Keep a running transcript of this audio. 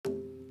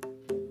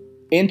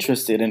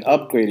Interested in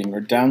upgrading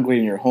or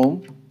downgrading your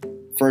home?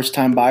 First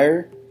time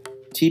buyer?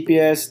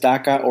 TPS,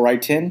 DACA, or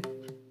ITIN?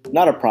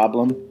 Not a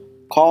problem.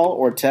 Call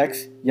or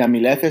text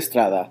Yamileth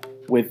Estrada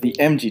with the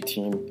MG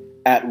team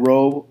at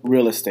Row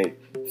Real Estate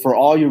for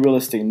all your real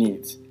estate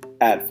needs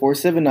at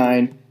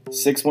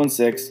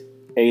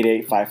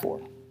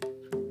 479-616-8854.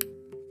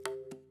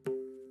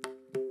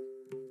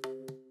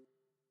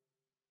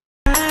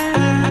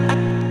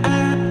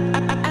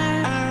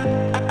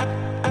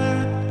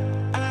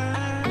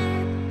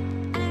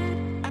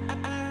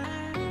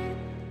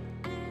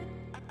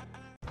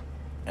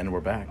 And we're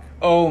back.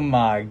 Oh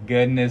my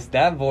goodness,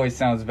 that voice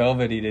sounds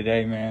velvety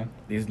today, man.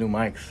 These new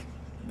mics,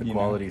 the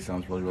quality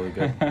sounds really, really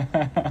good.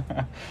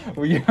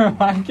 Well, your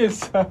mic is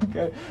so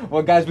good.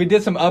 Well, guys, we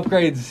did some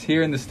upgrades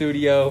here in the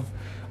studio.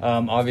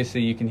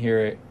 Obviously, you can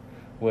hear it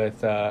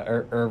with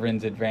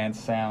Irvin's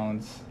advanced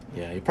sounds.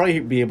 Yeah, you'll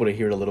probably be able to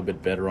hear it a little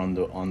bit better on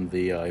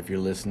the if you're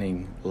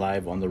listening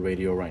live on the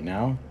radio right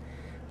now,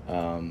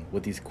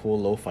 with these cool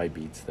lo-fi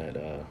beats that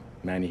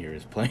Manny here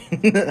is playing.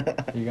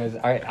 You guys,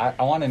 I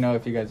want to know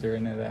if you guys are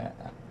into that.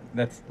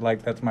 That's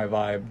my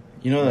vibe.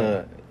 You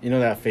know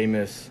that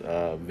famous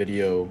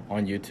video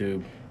on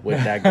YouTube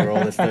with that girl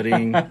that's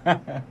studying.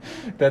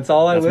 That's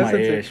all I listen to. That's my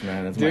ish,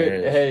 man. That's Dude, my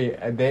ish.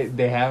 Hey,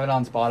 they have it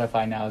on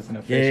Spotify now as an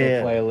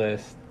official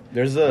playlist.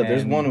 There's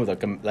one with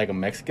like a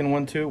Mexican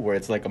one too, where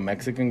it's like a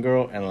Mexican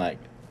girl and like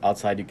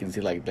outside you can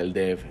see like Del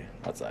DF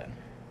outside.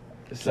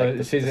 So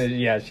like she's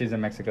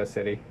in Mexico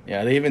City.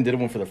 Yeah, they even did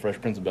one for the Fresh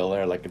Prince of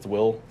Bel-Air. Like it's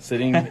Will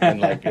sitting and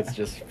like it's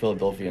just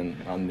Philadelphia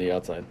on the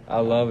outside.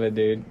 I love it,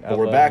 dude. But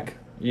we're back.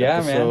 Yeah,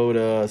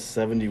 Episode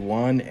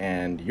 71,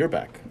 and you're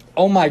back.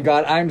 Oh my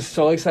God, I'm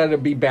so excited to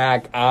be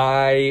back.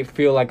 I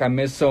feel like I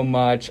missed so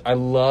much. I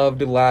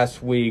loved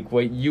last week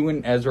what you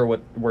and Ezra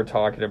were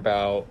talking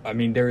about. I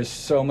mean, there is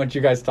so much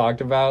you guys talked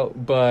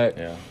about, but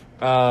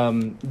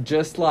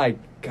just like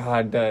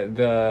God,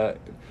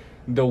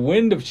 the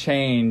wind of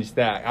change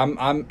that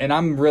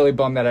I'm really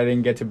bummed that I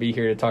didn't get to be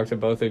here to talk to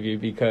both of you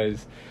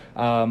because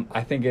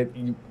I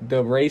think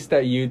the race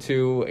that you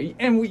two,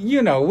 and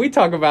we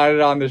talk about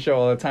it on the show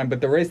all the time, but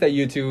the race that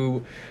you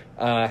two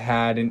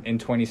had in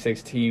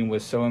 2016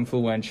 was so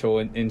influential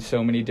in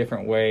so many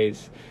different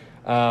ways,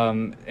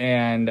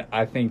 and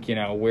I think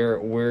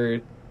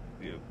we're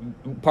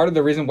part of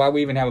the reason why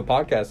we even have a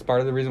podcast.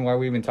 Part of the reason why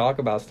we even talk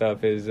about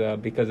stuff is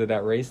because of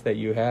that race that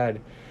you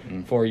had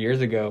 4 years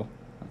ago.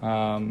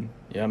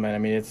 Yeah, man. I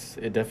mean,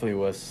 it definitely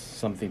was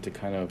something to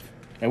kind of,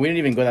 and we didn't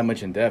even go that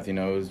much in depth. It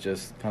was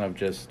just kind of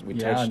we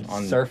touched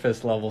on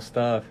surface level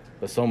stuff.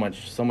 But so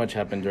much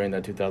happened during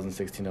that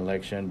 2016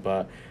 election.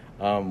 But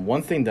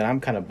one thing that I'm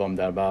kind of bummed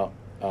out about,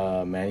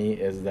 Manny,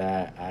 is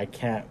that I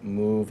can't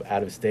move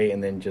out of state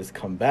and then just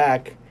come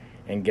back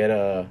and get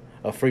a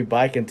free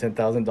bike and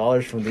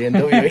 $10,000 from the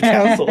NWA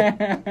Council.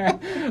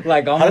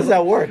 Like, how does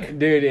that work?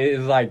 Dude,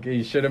 it's like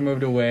you should have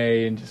moved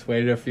away and just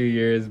waited a few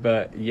years.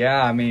 But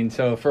yeah, I mean,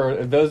 so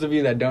for those of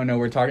you that don't know,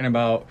 we're talking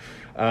about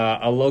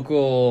a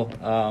local,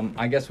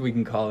 I guess we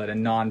can call it a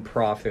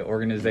non-profit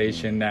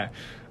organization that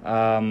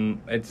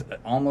it's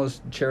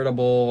almost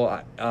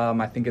charitable.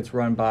 I think it's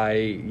run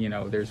by,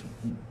 there's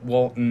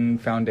Walton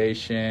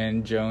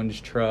Foundation, Jones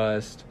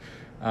Trust,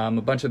 a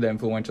bunch of the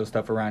influential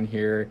stuff around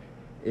here.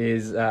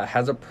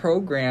 Has a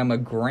program, a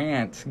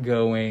grant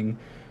going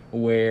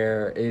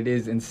where it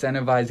is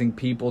incentivizing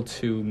people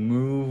to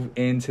move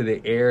into the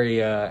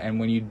area, and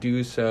when you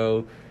do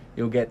so,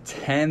 you'll get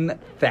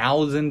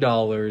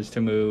 $10,000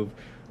 to move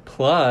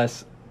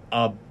plus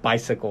a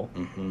bicycle.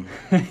 Mm-hmm.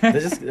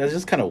 That's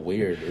just kind of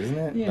weird, isn't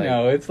it?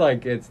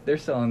 It's they're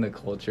selling the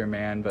culture,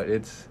 man, but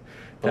it's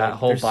that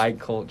whole bike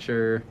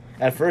culture.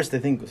 At first, I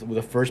think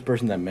the first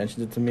person that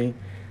mentioned it to me,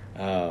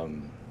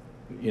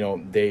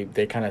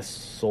 they kind of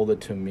sold it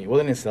to me. Well,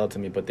 they didn't sell it to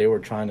me, but they were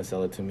trying to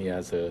sell it to me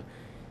as a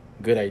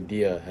good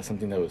idea, as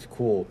something that was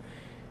cool.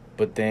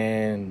 But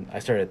then I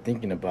started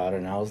thinking about it,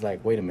 and I was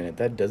like, wait a minute,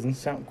 that doesn't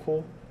sound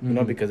cool.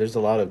 Because there's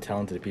a lot of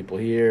talented people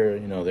here.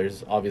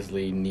 There's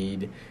obviously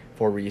need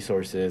for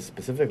resources,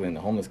 specifically in the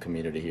homeless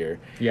community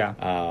here. Yeah.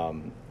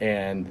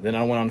 And then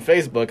I went on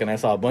Facebook, and I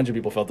saw a bunch of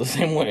people felt the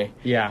same way.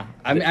 Yeah.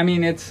 I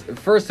mean, it's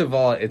first of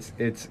all, it's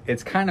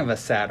kind of a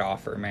sad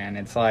offer, man.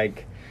 It's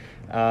like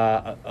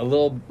a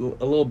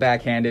little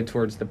backhanded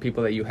towards the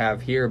people that you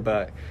have here,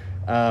 but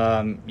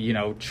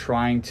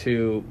trying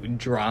to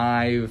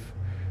drive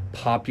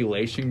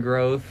population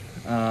growth,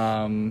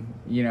 and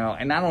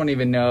I don't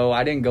even know,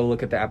 I didn't go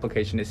look at the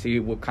application to see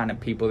what kind of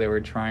people they were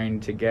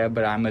trying to get,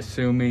 but I'm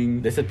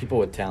assuming they said people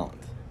with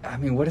talent. I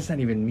mean, what does that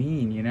even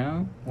mean,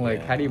 how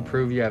do you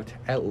prove you have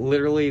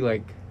literally,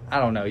 like, I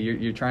don't know.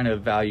 You're trying to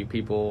value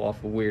people off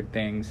of weird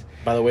things.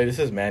 By the way, this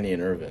is Manny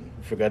and Irvin.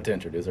 We forgot to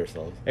introduce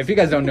ourselves. If you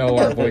guys don't know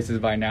our voices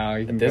by now,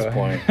 you can At this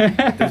point,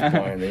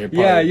 then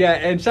you're yeah.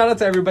 And shout out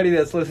to everybody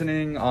that's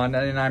listening on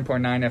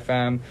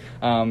 99.9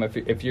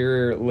 FM. If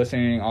you're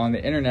listening on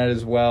the internet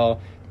as well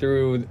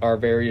through our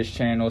various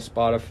channels,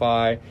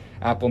 Spotify,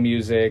 Apple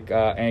Music,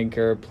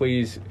 Anchor,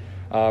 please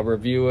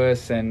review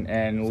us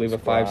and leave a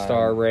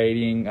 5-star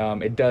rating.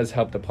 It does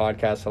help the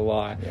podcast a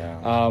lot.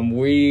 Yeah.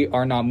 We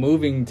are not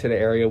moving to the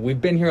area.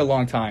 We've been here a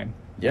long time.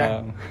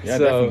 Yeah, So,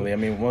 definitely. I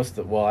mean,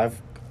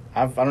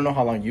 I don't know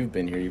how long you've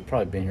been here. You've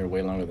probably been here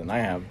way longer than I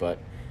have, but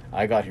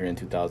I got here in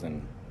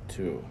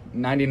 2002.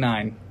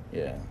 99.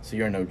 Yeah, so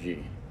you're an OG.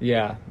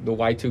 Yeah, the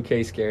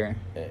Y2K scare.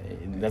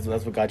 That's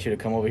what got you to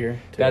come over here.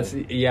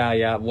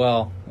 Yeah.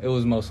 Well, it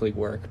was mostly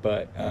work,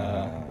 but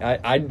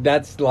I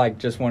that's like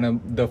just one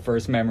of the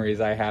first memories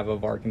I have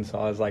of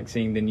Arkansas is like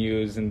seeing the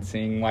news and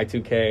seeing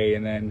Y2K,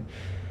 and then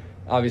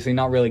obviously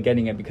not really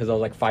getting it because I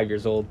was like 5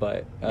 years old.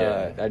 But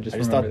I just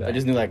remember that. I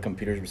just knew like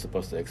computers were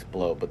supposed to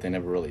explode, but they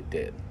never really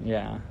did.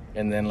 Yeah.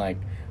 And then like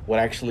what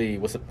actually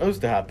was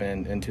supposed to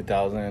happen in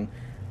 2000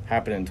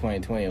 happened in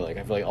 2020. Like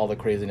I feel like all the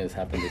craziness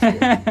happened this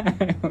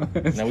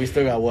year. Now we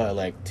still got what,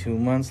 like 2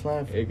 months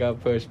left? It got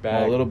pushed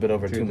back. Well, a little bit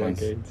over 2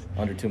 decades. months.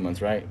 Under 2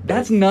 months, right?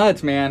 That's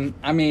nuts, man.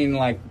 I mean,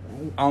 like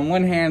on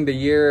one hand, the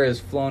year has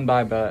flown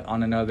by, but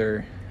on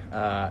another,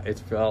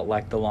 it's felt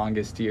like the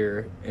longest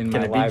year in my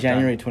lifetime. Can it be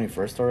January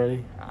 21st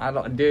already?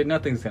 Dude,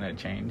 nothing's gonna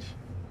change.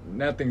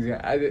 Nothing's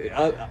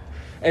gonna.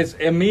 It's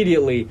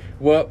immediately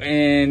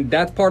and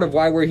that's part of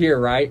why we're here,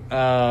 right?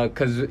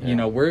 Because you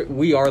know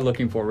we are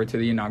looking forward to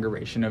the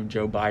inauguration of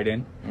Joe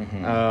Biden,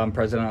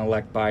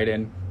 President-elect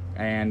Biden,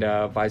 and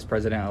Vice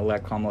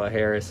President-elect Kamala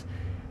Harris.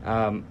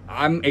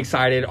 I'm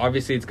excited.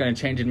 Obviously, it's going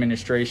to change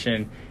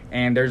administration,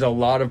 and there's a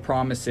lot of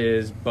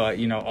promises, but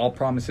you know all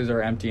promises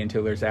are empty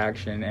until there's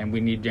action, and we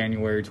need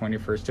January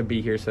 21st to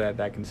be here so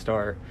that can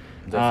start.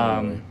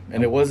 Definitely.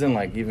 And it wasn't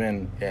like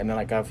even, and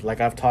like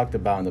I've talked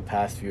about in the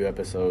past few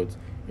episodes.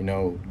 You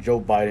know,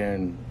 Joe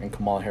Biden and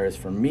Kamala Harris,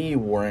 for me,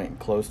 weren't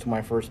close to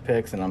my first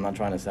picks, and I'm not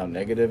trying to sound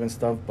negative and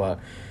stuff, but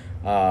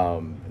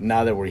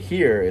now that we're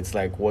here, it's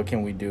like, what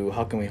can we do?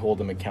 How can we hold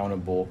them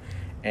accountable?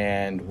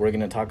 And we're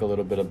going to talk a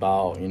little bit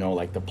about, you know,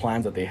 like the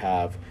plans that they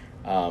have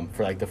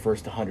for like the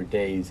first 100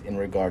 days in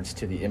regards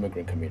to the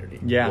immigrant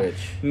community. Yeah,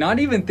 not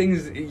even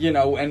things, you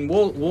know, and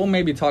we'll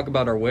maybe talk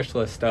about our wish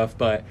list stuff,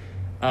 but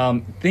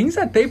things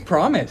that they've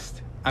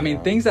promised. I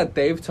mean, things that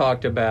they've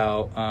talked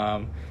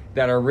about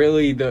that are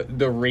really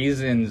the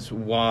reasons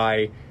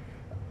why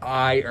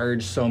I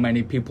urge so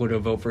many people to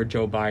vote for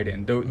Joe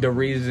Biden. The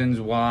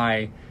reasons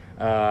why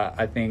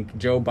I think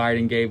Joe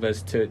Biden gave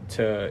us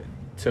to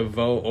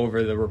vote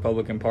over the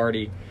Republican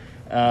Party.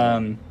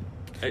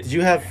 Did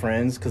you have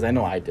friends? Because I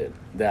know I did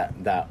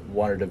that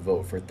wanted to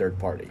vote for third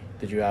party.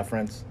 Did you have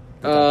friends?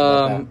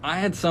 I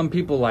had some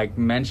people like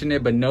mention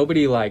it, but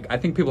nobody like. I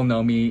think people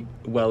know me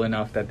well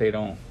enough that they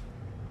don't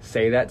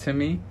say that to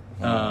me.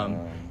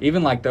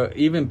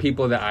 Even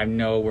people that I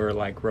know were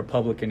like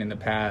Republican in the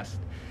past,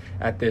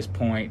 at this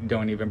point,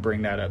 don't even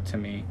bring that up to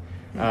me,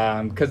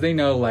 because they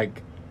know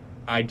like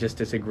I just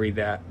disagree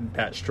that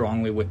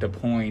strongly with the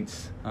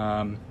points.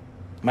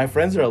 My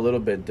friends are a little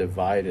bit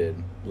divided,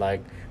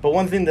 like, but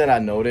one thing that I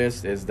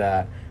noticed is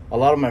that a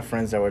lot of my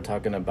friends that were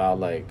talking about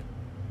like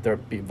they're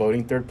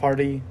voting third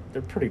party,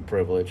 they're pretty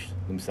privileged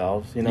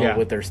themselves, you know,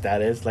 with their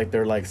status, like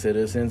they're like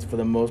citizens for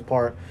the most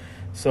part.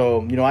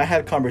 So, you know, I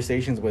had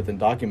conversations with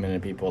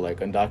undocumented people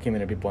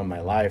in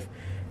my life,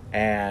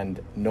 and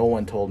no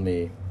one told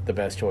me the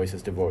best choice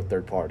is to vote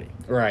third party.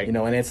 Right. You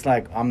know, and it's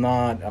like I'm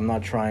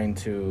not trying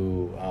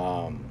to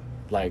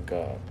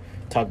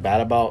talk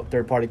bad about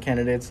third party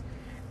candidates.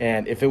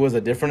 And if it was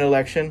a different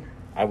election,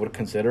 I would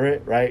consider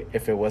it, right?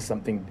 If it was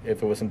something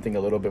a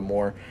little bit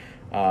more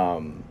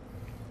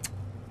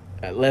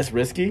less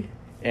risky.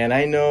 And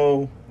I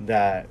know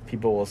that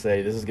people will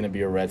say this is going to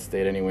be a red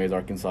state anyways,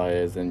 Arkansas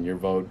is, and your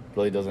vote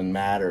really doesn't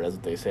matter, as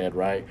they said,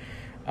 right?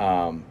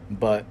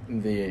 But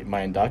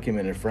my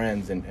undocumented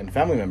friends and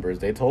family members,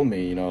 they told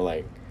me, you know,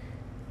 like,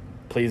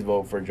 please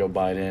vote for Joe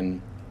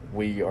Biden.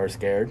 We are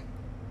scared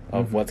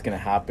of what's going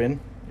to happen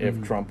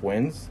if Trump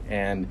wins.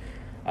 And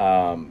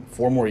 4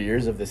 more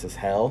years of this is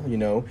hell. You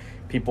know,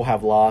 people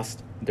have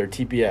lost their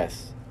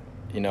TPS.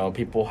 You know,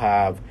 people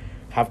have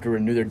to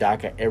renew their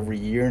DACA every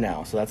year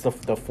now. So that's the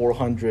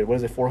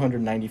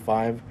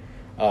 495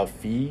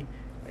 fee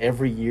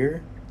every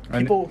year.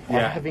 People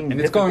are having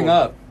and it's going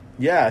up.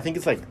 Yeah, I think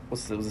it's like,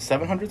 was it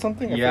 700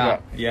 something?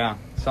 Yeah,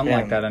 something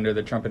like that under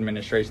the Trump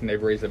administration.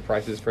 They've raised the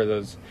prices for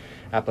those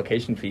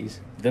application fees.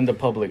 Then the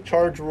public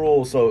charge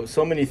rule.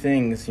 So many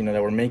things, you know,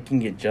 that were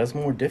making it just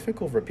more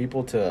difficult for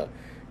people to,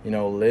 you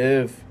know,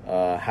 live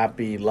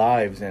happy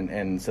lives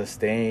and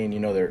sustain, you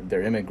know,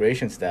 their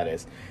immigration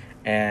status.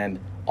 And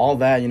all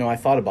that, you know, I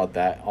thought about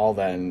all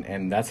that,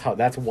 and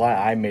that's why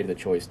I made the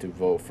choice to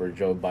vote for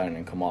Joe Biden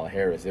and Kamala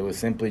Harris. It was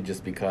simply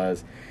just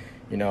because,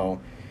 you know,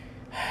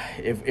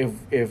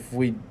 if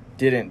we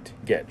didn't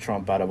get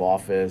Trump out of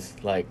office,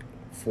 like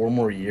 4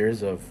 more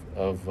years of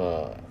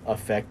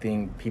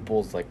affecting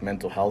people's like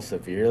mental health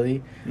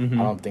severely, I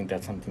don't think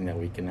that's something that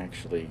we can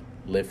actually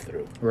live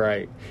through.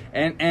 Right.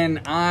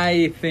 And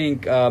I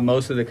think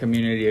most of the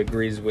community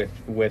agrees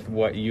with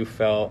what you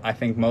felt. I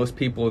think most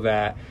people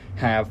that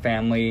have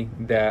family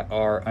that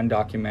are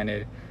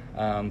undocumented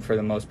for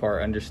the most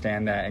part,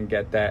 understand that and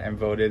get that and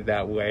voted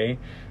that way.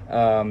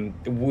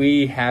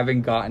 We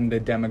haven't gotten the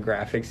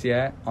demographics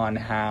yet on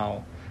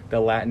how the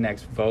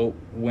Latinx vote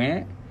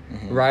went,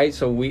 right?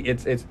 So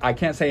it's I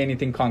can't say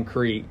anything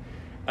concrete,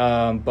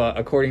 but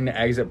according to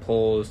exit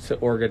polls, to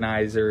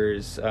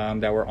organizers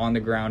that were on the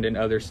ground in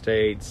other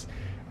states,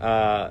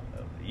 the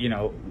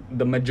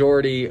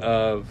majority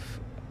of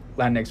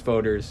Latinx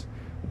voters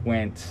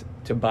went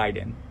to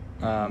Biden.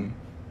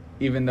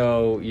 Even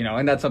though,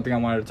 and that's something I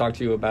wanted to talk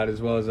to you about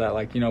as well, is that,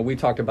 we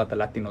talked about the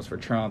Latinos for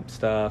Trump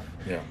stuff.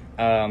 Yeah.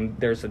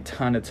 There's a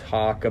ton of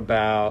talk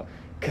about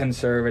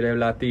conservative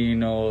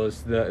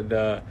Latinos,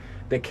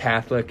 the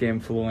Catholic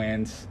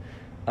influence.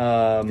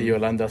 The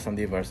Yolanda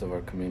Sandivars of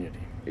our community.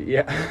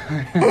 Yeah.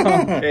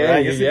 Okay,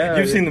 right?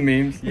 You've seen the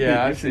memes.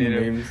 Yeah, I've seen the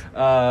memes.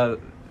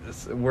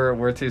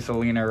 We're too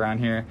Selena around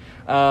here.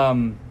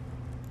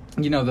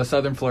 The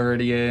Southern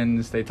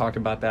Floridians, they talked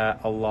about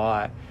that a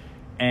lot.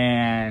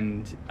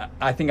 And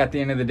I think at the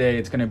end of the day,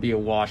 it's going to be a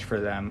wash for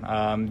them.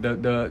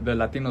 The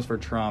Latinos for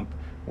Trump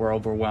were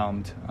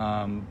overwhelmed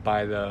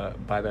by the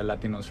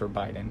Latinos for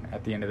Biden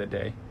at the end of the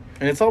day.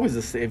 And it's always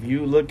the same. If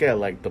you look at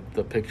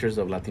the pictures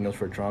of Latinos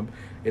for Trump,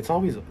 it's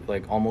always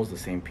almost the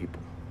same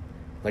people.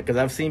 Because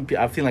I've seen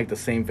the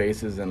same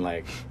faces in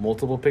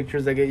multiple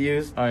pictures that get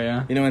used. Oh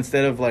yeah.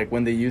 Instead of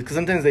when they use, because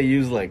sometimes they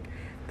use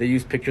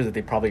pictures that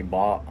they probably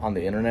bought on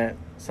the internet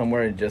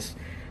somewhere and just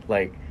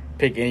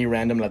pick any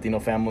random Latino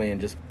family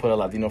and just put a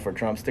Latino for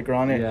Trump sticker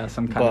on it. Yeah,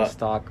 some kind of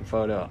stock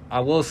photo. I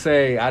will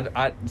say,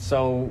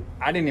 so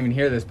I didn't even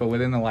hear this, but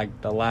within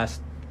the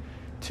last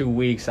 2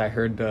 weeks, I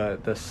heard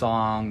the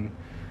song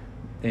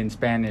in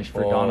Spanish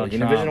for Donald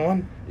Trump. Univision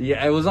one?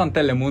 Yeah, it was on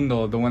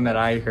Telemundo, the one that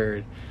I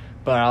heard.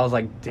 But I was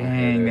like,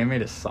 dang, they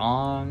made a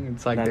song.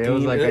 It's it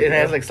was it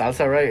has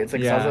salsa, right? It's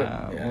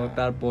salsa. Yeah.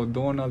 Votar por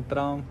Donald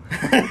Trump.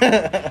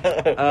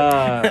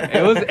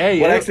 It was.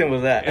 Hey, what accent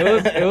was that?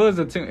 It was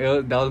a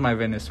tune. That was my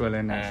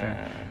Venezuelan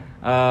accent.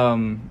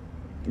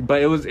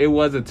 But it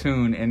was a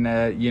tune, and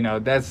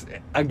that's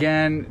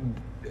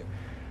again,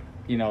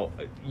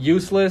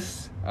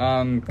 useless.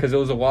 Because it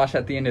was a wash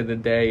at the end of the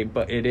day.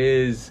 But it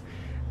is,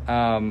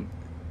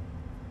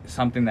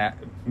 something that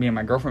me and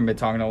my girlfriend have been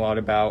talking a lot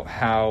about,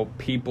 how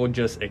people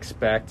just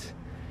expect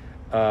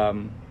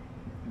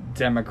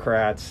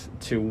Democrats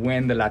to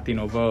win the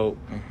Latino vote,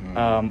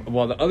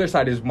 while the other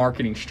side is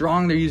marketing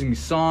strong. They're using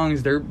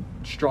songs, they're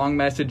strong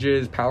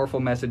messages, powerful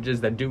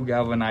messages that do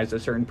galvanize a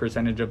certain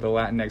percentage of the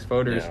Latinx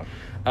voters.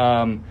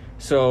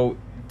 So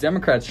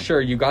Democrats,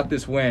 sure, you got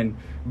this win,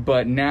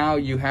 but now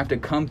you have to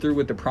come through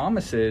with the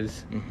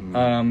promises,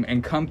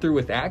 and come through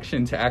with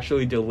action to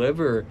actually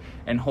deliver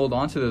and hold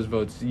on to those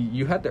votes.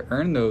 You have to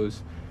earn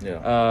those.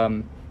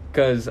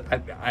 Because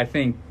I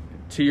think,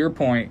 to your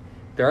point,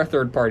 there are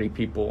third-party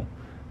people.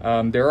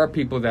 There are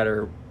people that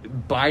are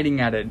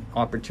biting at an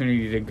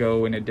opportunity to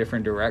go in a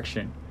different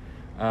direction.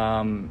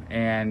 So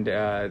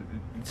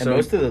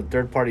most of the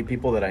third-party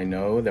people that I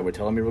know that were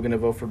telling me we're going to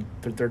vote for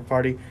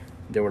third-party,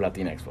 they were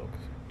Latinx folks.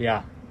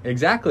 Yeah,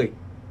 exactly.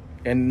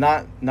 And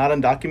not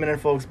undocumented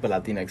folks, but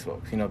Latinx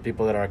folks.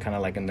 People that are kind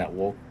of in that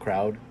woke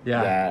crowd.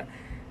 Yeah.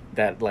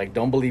 That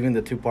don't believe in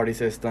the two-party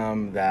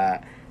system,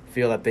 that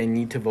feel that they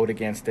need to vote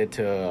against it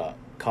to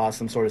cause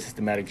some sort of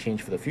systematic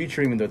change for the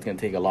future, even though it's going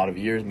to take a lot of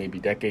years, maybe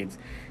decades.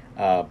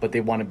 But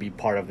they want to be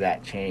part of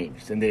that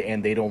change, and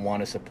they don't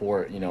want to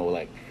support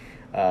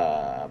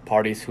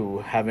parties who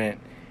haven't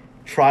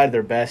tried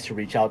their best to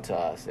reach out to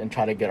us and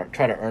try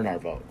to earn our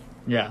vote.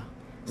 Yeah.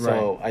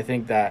 So I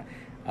think that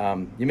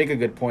you make a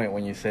good point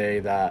when you say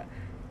that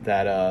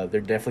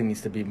there definitely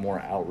needs to be more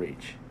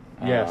outreach.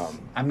 Yes.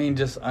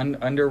 Just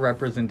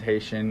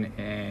underrepresentation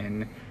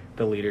in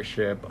the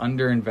leadership,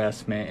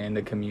 underinvestment in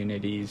the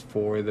communities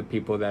for the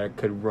people that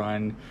could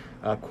run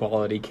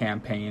quality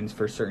campaigns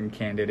for certain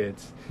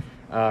candidates.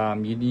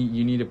 You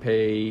need to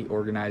pay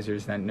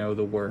organizers that know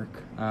the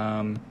work.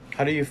 How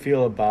do you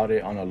feel about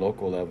it on a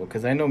local level?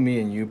 Because I know me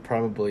and you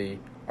probably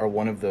are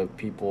one of the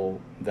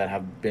people that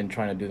have been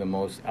trying to do the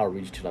most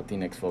outreach to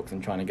Latinx folks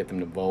and trying to get them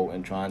to vote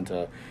and trying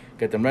to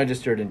get them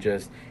registered and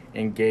just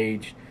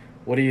engaged.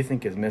 What do you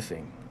think is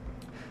missing?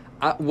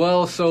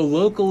 So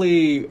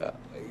locally,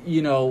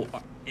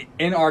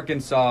 in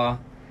Arkansas,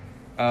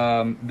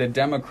 the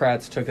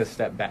Democrats took a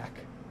step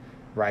back,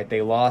 right?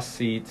 They lost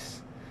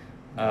seats.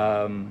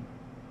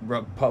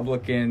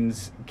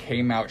 Republicans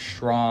came out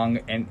strong,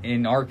 and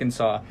in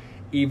Arkansas,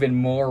 even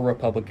more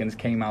Republicans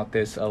came out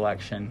this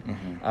election.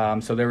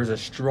 So there was a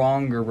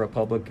stronger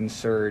Republican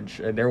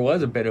surge. There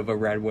was a bit of a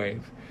red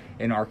wave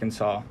in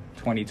Arkansas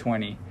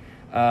 2020.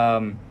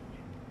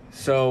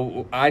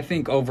 So I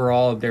think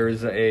overall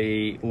there's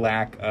a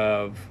lack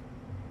of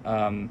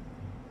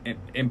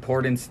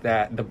importance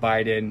that the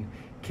Biden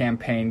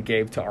campaign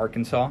gave to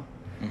Arkansas.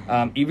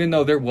 Even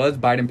though there was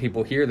Biden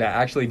people here that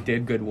actually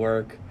did good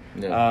work,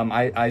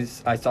 Yeah.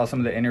 I saw some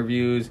of the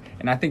interviews,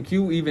 and I think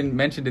you even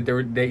mentioned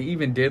it. They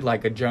even did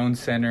like a Jones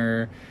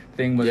Center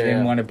thing was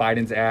in one of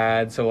Biden's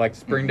ads. So like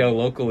Springdale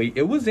locally,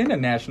 it was in a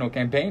national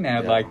campaign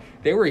ad. Like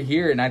they were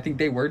here, and I think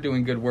they were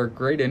doing good work.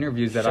 Great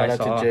interviews that I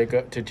saw. Shout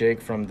out to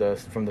Jake from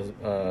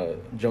the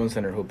Jones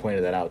Center who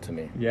pointed that out to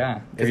me.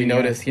 Yeah, because he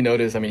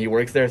noticed. I mean, he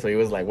works there, so he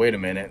was like, "Wait a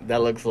minute,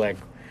 that looks like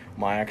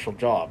my actual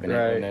job," and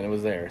then it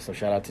was there. So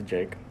shout out to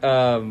Jake.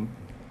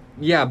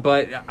 Yeah,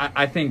 but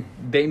I think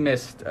they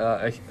missed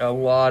a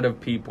lot of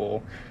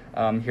people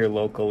here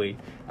locally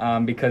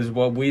because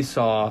what we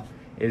saw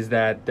is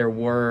that there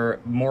were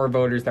more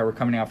voters that were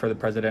coming out for the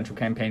presidential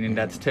campaign, and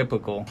that's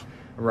typical,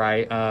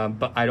 right?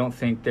 But I don't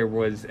think there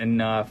was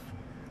enough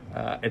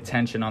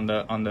attention on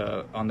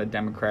the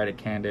Democratic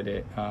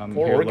candidate or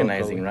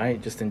organizing, locally.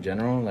 Right? Just in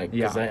general, like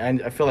because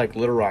I feel like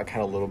Little Rock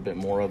had a little bit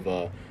more of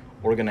a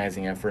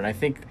organizing effort, and I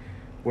think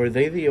were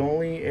they the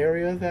only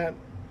area that.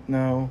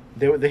 No,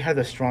 they had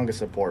the strongest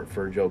support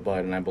for Joe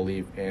Biden, I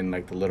believe, in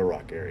like the Little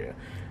Rock area.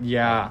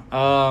 Yeah,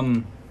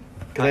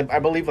 because I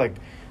believe like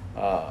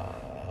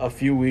a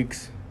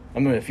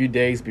few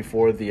days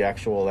before the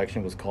actual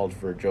election was called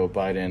for Joe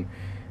Biden,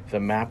 the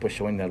map was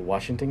showing that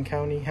Washington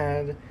County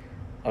had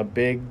a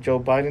big Joe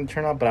Biden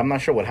turnout, but I'm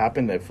not sure what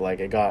happened if like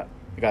it got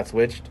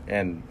switched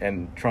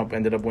and Trump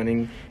ended up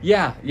winning.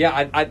 Yeah.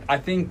 I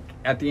think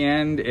at the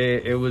end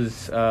it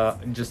was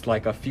just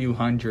like a few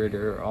hundred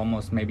or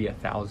almost maybe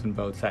 1,000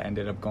 votes that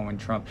ended up going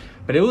Trump.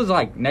 But it was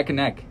like neck and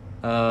neck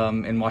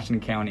in Washington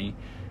County,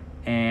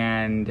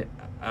 and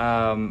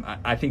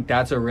I think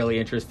that's a really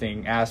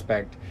interesting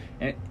aspect,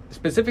 and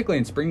specifically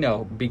in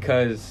Springdale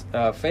because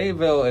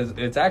Fayetteville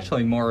it's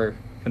actually more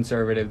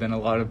conservative than a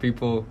lot of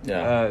people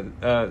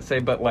say,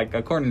 but like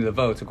according to the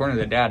votes, according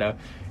to the data,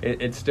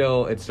 it's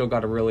still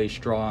got a really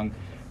strong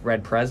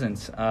red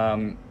presence.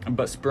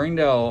 But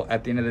Springdale,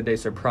 at the end of the day,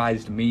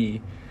 surprised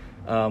me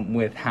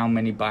with how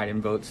many Biden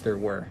votes there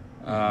were.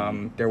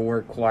 There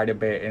were quite a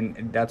bit,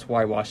 and that's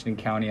why Washington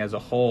County as a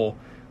whole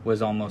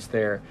was almost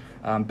there.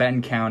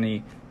 Benton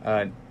County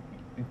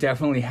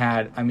definitely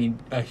had, I mean,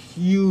 a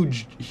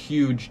huge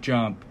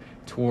jump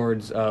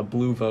towards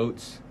blue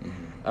votes.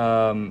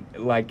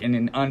 Like in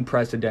an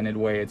unprecedented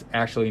way. It's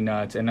actually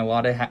nuts, and a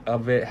lot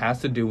of it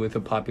has to do with the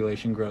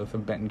population growth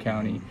of Benton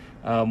County.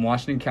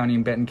 Washington County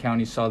and Benton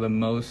County saw the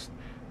most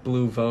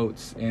blue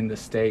votes in the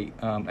state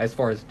as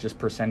far as just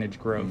percentage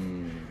growth.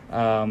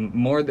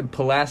 More than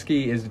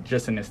Pulaski is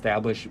just an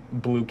established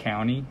blue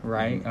county,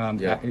 right?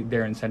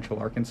 They're in central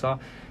Arkansas,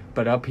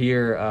 but up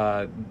here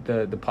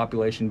the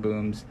population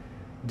booms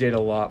did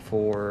a lot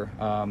for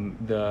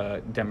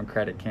the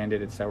Democratic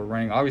candidates that were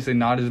running. Obviously,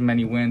 not as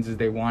many wins as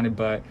they wanted,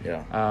 but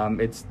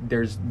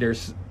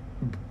there's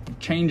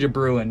change of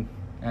brewing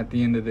at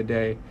the end of the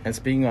day. And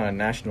speaking on a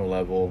national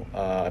level,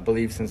 I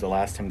believe since the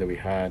last time that we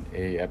had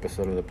a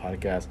episode of the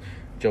podcast,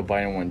 Joe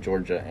Biden won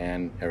Georgia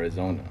and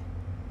Arizona,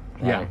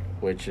 right?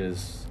 Which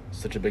is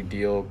such a big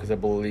deal because I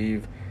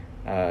believe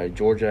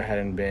Georgia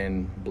hadn't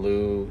been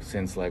blue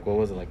since like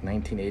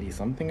 1980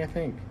 something, I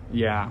think.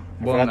 Yeah,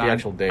 I forgot the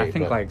actual date. I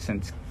think like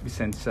since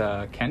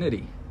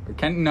Kennedy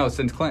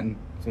since Clinton.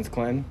 Since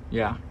Clinton.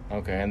 Yeah.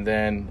 Okay, and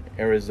then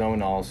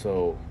Arizona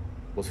also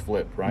was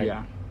flipped, right?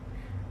 Yeah.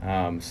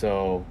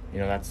 So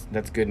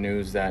that's good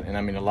news. And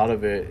I mean a lot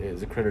of it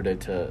is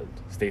accredited to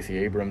Stacey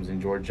Abrams in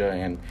Georgia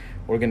and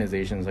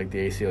organizations like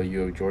the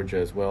ACLU of Georgia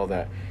as well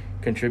that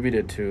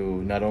contributed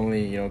to not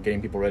only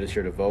getting people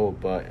registered to vote,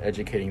 but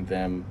educating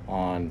them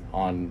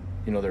on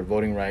their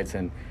voting rights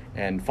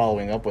and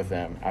following up with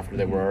them after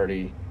they were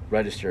already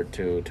registered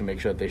to make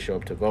sure that they show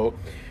up to vote.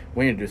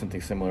 We need to do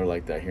something similar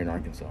like that here in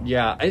Arkansas.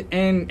 Yeah,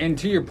 and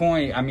to your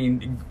point, I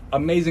mean,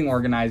 amazing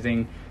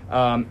organizing,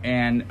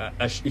 and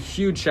a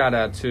huge shout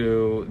out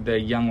to the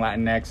young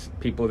Latinx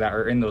people that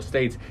are in those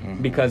states,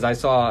 because I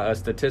saw a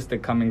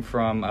statistic coming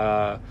from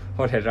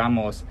Jorge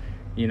Ramos.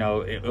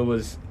 It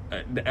was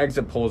the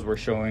exit polls were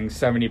showing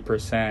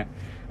 70%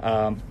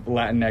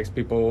 Latinx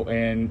people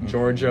in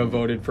Georgia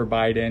voted for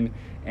Biden,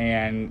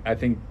 and I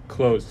think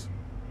close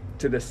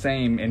to the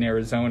same in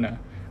Arizona.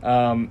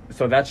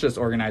 So that's just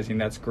organizing.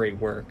 That's great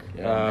work.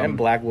 And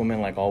black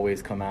women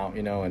always come out,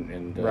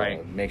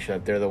 and make sure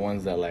that they're the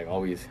ones that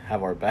always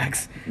have our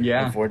backs.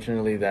 Yeah.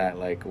 Unfortunately, that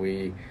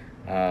we,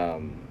 a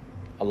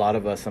lot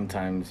of us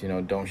sometimes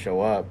don't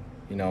show up,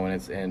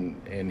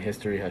 and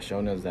history has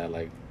shown us that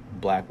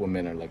black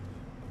women are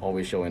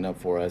always showing up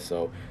for us.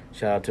 So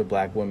shout out to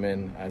black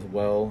women as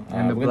well.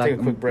 And we're gonna take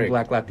a quick break.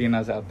 Black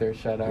Latinas out there,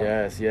 shout out.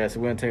 Yes.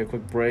 We're gonna take a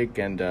quick break,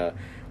 and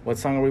what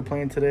song are we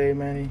playing today,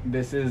 Manny?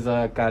 This is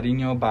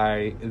Cariño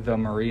by the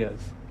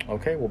Marias.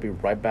 Okay, we'll be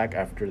right back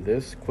after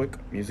this quick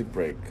music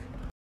break.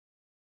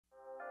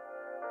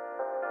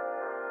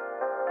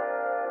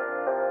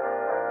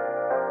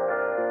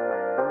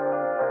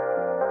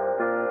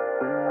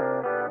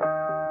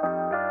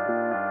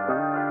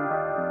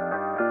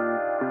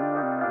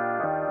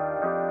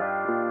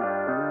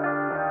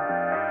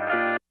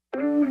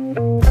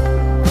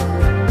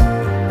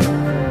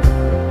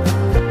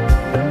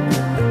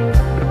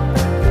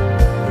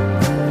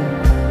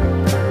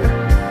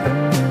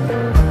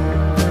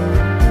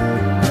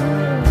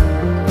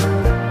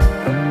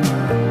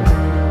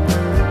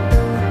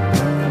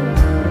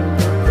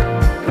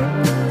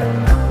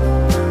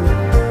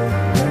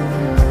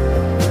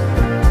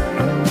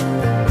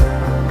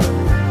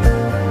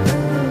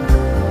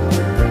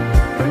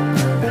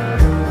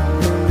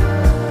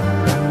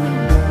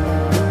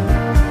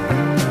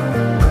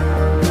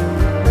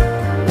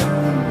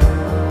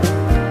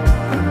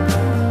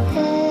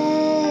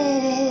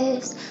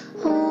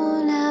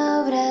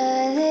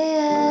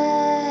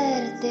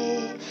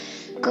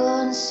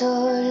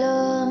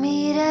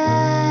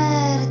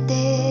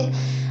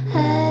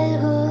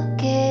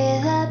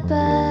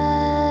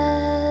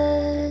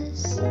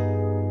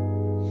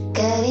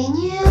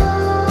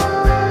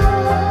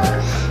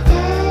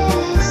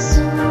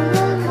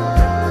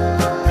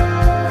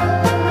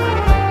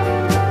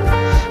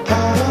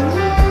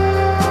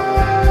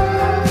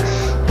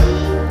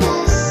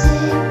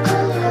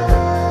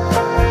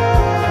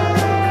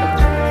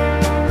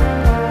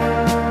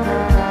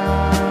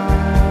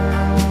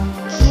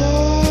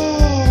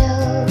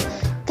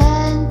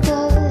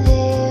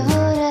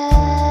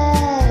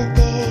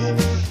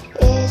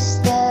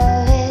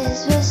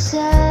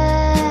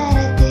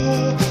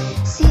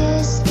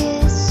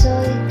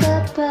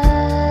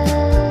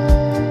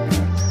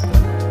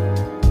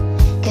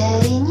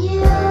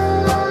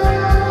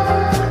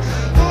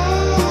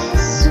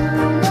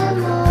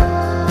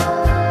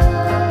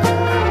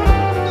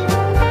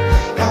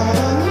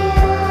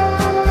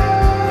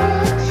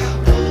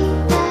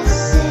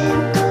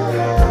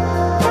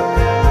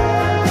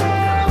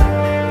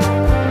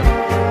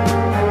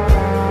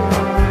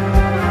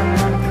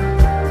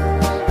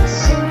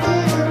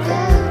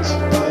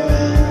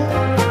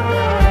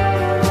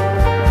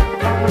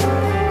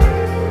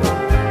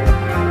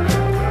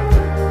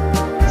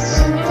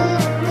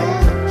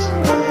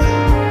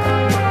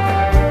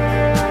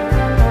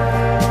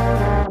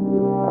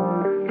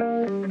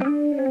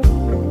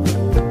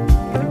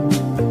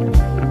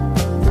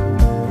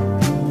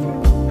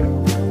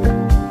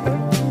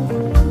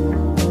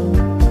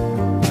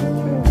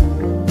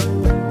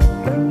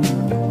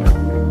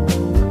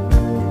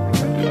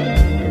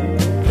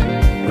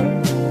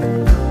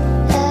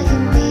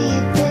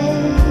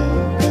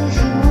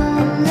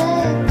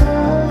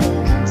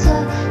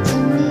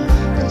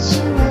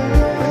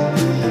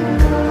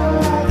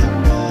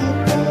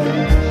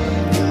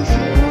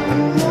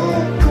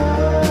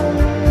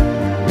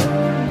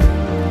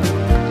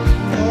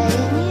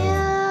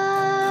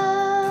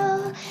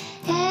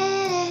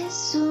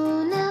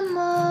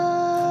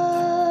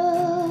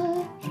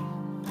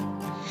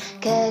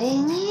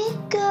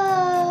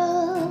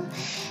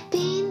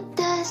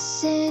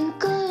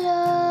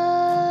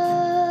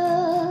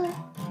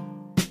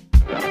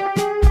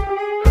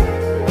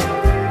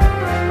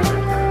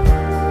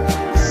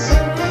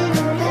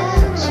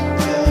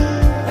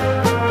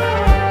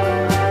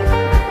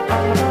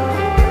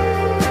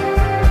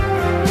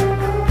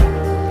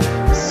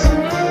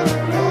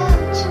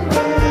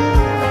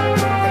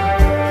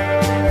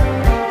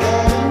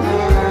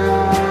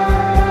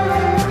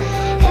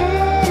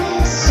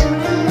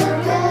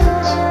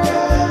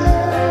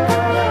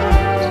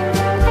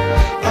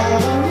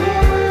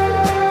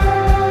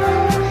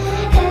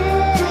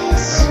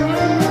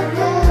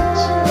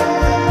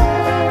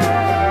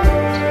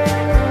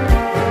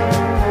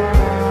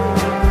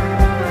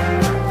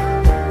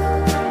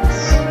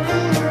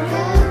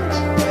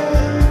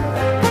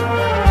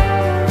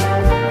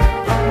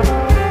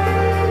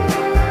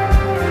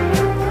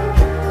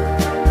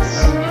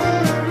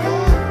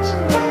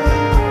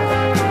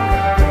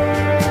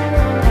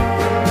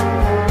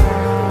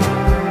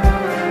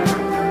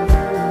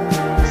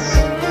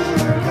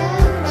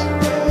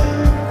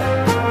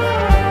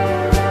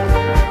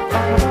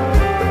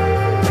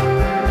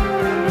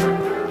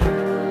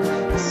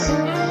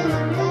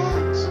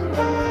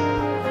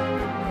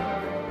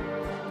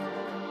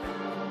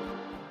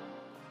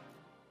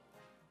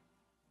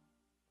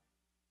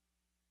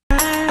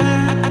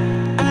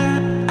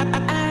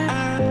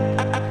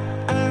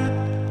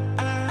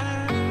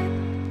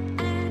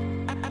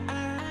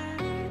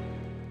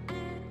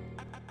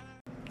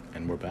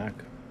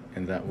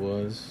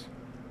 was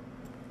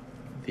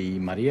the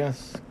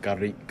Marias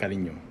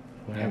Cariño.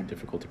 I have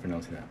difficulty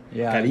pronouncing that.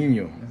 Yeah.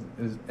 Cariño.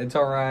 It's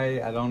all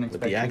right. I don't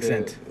expect the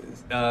accent.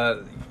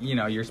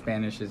 Your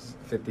Spanish is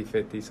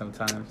 50-50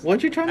 sometimes.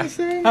 What you trying to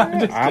say?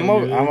 I've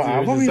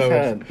always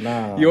had...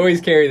 Nah. You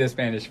always carry the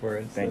Spanish for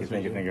us. Thank you.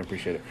 I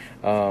appreciate it.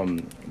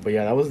 But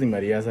yeah, that was the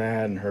Marias. I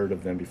hadn't heard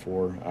of them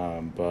before.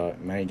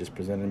 But Manny just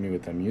presented me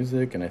with that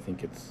music, and I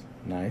think it's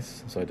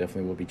nice. So I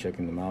definitely will be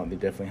checking them out. They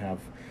definitely have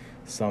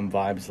some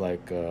vibes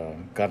like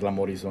Carla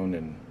Morrison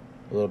and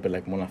a little bit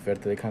like Mon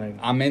Laferte. They kind of...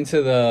 I'm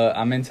into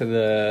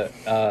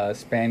the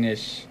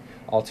Spanish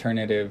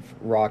alternative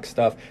rock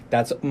stuff.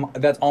 That's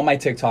all my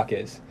TikTok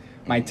is.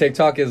 My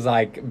TikTok is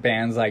like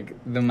bands like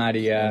the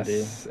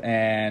Marias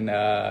and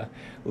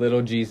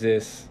Little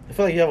Jesus. I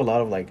feel like you have a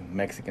lot of like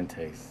Mexican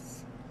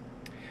tastes.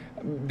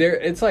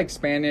 It's like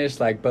Spanish,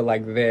 but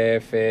like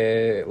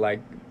DF,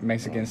 like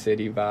Mexican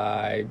City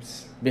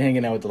vibes. Been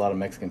hanging out with a lot of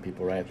Mexican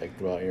people, right? Like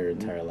throughout your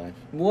entire life.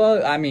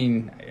 Well, I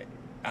mean,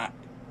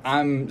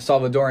 I'm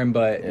Salvadoran,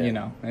 but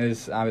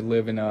I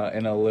live in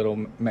a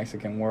little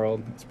Mexican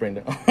world.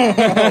 Springdale.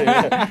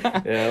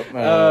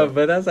 yeah.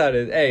 But that's how it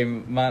is. Hey,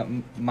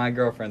 my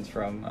girlfriend's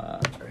from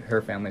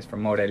her family's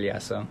from Morelia,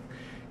 so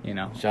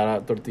Shout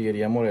out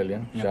Tortilleria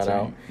Morelia. Shout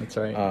out. That's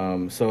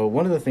right. So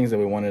one of the things that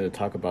we wanted to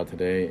talk about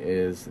today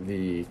is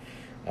the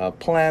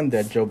plan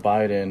that Joe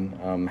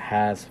Biden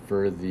has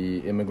for the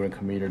immigrant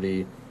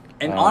community.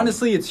 And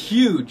honestly, it's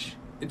huge.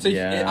 I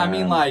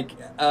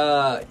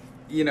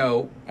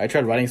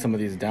tried writing some of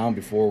these down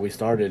before we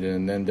started,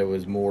 and then there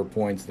was more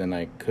points than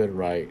I could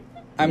write.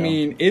 I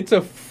mean, it's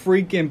a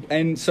freaking...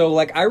 And so,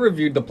 I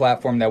reviewed the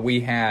platform that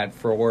we had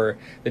for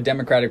the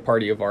Democratic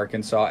Party of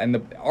Arkansas,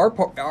 and our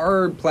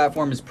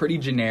platform is pretty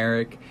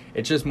generic.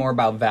 It's just more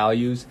about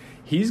values.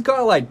 He's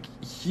got,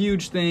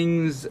 huge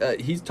things.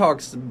 He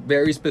talks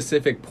very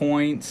specific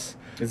points.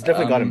 It's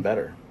definitely gotten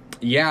better.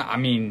 Yeah, I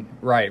mean,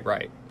 right.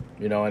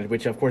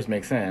 Which, of course,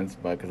 makes sense,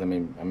 but because, I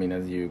mean,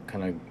 as you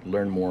kind of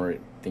learn more,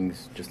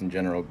 things just in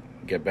general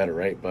get better,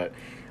 right? But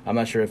I'm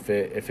not sure if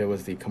it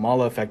was the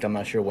Kamala effect. I'm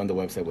not sure when the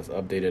website was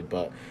updated,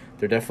 but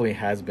there definitely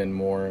has been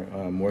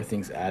more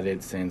things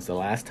added since the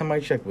last time I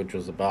checked, which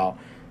was about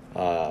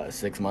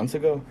 6 months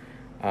ago.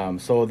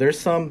 So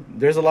there's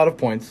a lot of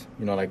points,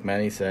 like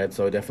Manny said.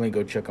 So definitely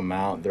go check them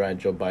out. They're at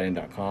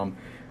joebiden.com.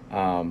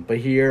 But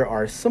here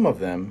are some of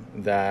them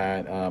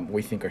that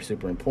we think are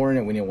super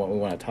important. We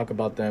want to talk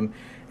about them,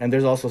 and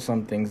there's also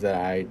some things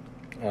that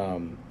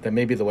that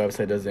maybe the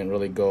website doesn't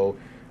really go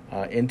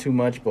into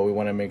much, but we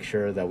want to make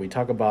sure that we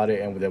talk about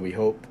it and that we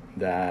hope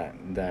that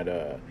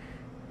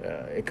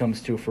it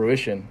comes to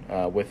fruition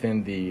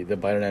within the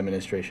Biden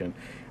administration.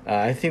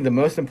 I think the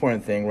most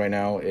important thing right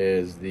now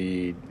is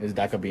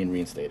DACA being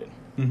reinstated.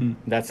 Mm-hmm.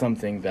 That's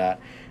something that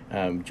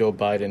Joe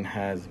Biden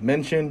has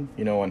mentioned,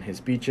 on his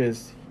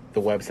speeches.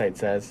 The website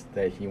says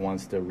that he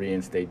wants to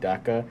reinstate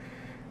DACA.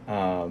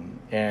 And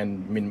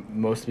I mean,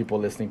 most people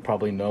listening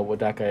probably know what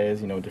DACA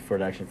is,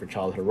 Deferred Action for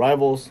Childhood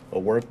Arrivals, a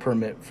work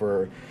permit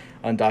for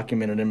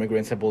undocumented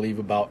immigrants. I believe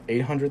about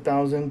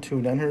 800,000 to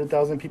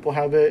 900,000 people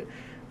have it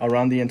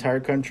around the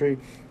entire country.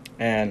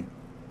 And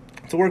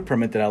it's a work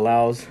permit that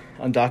allows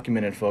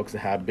undocumented folks that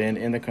have been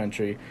in the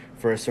country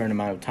for a certain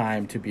amount of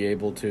time to be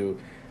able to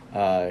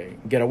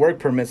get a work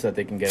permit so that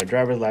they can get a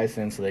driver's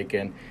license, so they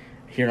can,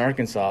 here in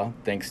Arkansas,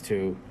 thanks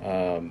to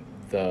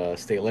the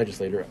state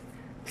legislature,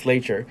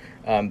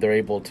 they're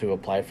able to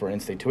apply for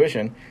in-state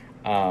tuition.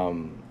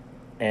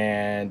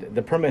 And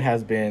the permit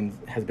has been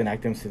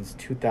active since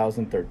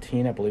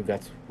 2013. I believe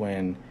that's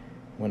when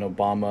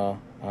Obama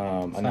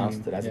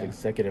announced it as an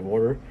executive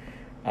order.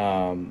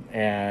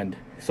 And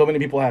so many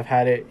people have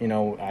had it.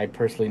 I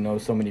personally know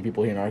so many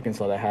people here in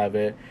Arkansas that have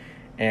it.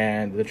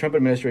 And the Trump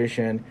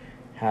administration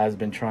has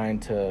been trying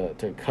to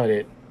cut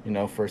it,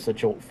 for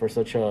such a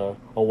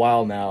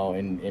while now.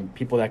 And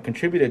people that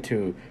contributed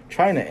to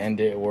trying to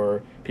end it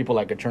were people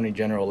like Attorney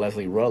General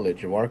Leslie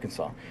Rutledge of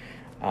Arkansas.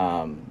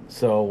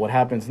 So what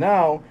happens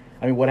now,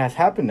 what has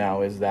happened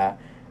now is that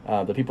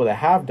the people that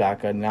have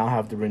DACA now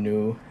have to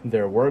renew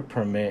their work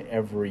permit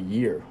every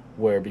year,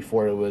 where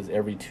before it was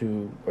every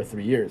 2 or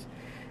 3 years.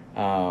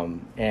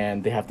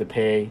 And they have to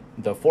pay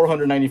the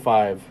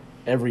 $495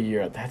 every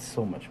year. That's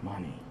so much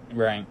money.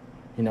 Right.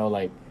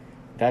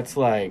 That's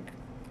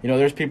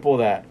there's people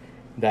that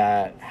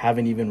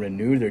haven't even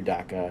renewed their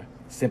DACA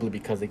simply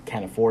because they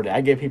can't afford it.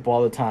 I get people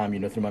all the time,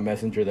 through my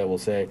messenger that will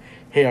say,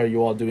 hey, are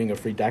you all doing a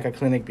free DACA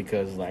clinic?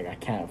 Because, I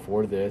can't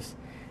afford this.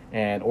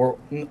 And, or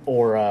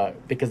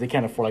because they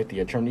can't afford, the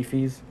attorney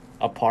fees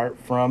apart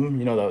from,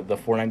 the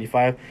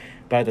 $495.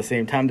 But at the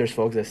same time, there's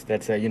folks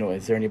that say,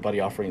 is there anybody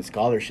offering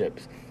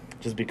scholarships?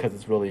 Just because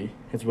it's really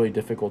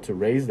difficult to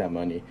raise that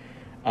money.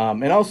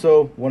 And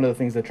also, one of the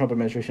things the Trump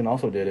administration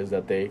also did is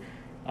that they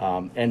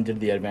ended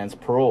the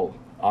advanced parole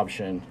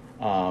option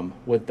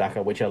with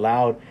DACA, which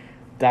allowed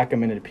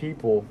documented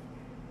people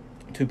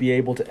to be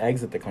able to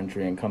exit the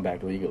country and come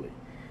back legally.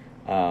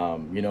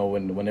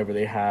 Whenever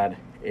they had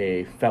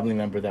a family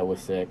member that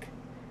was sick,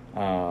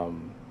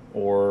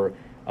 or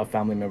a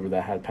family member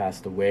that had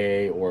passed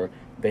away, or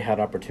they had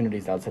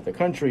opportunities outside the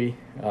country,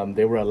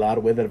 they were allowed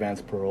with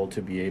advance parole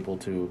to be able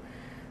to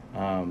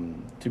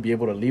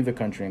leave the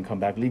country and come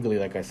back legally,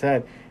 like I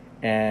said.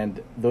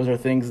 And those are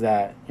things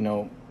that,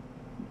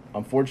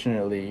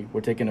 unfortunately,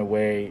 were taken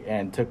away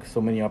and took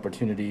so many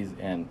opportunities.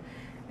 And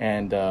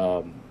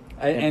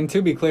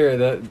to be clear,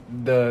 the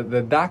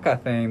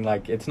DACA thing,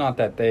 like, it's not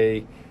that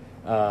they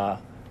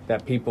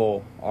that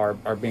people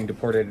are being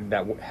deported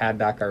that had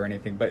DACA or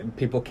anything, but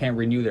people can't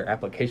renew their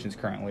applications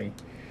currently.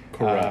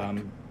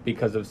 Correct.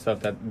 Because of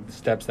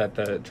steps that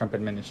the Trump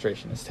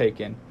administration has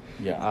taken.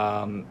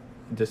 Yeah.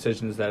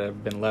 Decisions that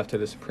have been left to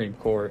the Supreme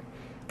Court.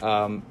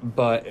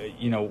 But,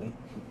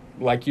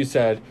 like you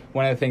said,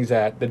 one of the things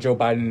that the Joe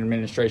Biden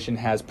administration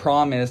has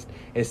promised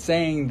is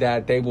saying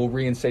that they will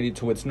reinstate it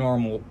to its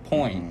normal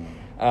point.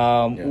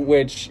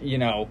 Which,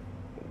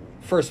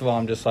 first of all,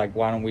 I'm just like,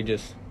 why don't we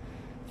just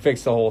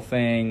fix the whole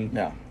thing?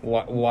 Yeah.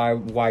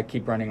 Why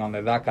keep running on the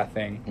DACA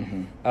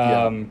thing?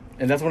 And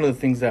that's one of the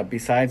things that,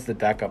 besides the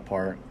DACA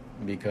part,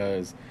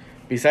 because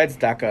besides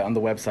DACA on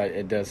the website,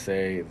 it does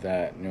say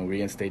that,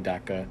 reinstate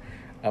DACA.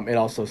 It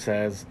also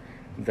says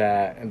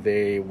that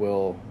they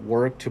will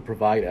work to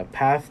provide a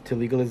path to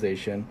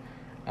legalization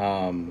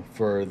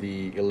for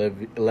the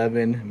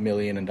 11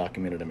 million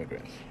undocumented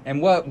immigrants.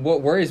 And what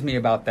worries me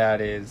about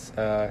that is,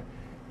 are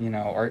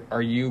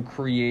you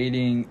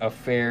creating a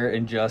fair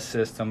and just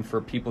system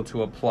for people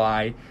to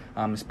apply,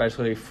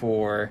 especially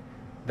for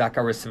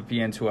DACA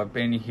recipients who have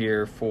been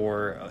here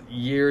for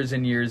years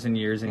and years and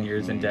years and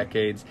years and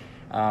decades,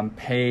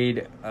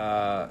 paid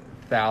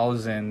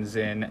thousands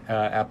in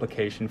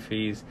application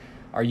fees?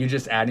 Are you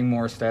just adding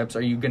more steps?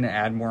 Are you going to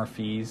add more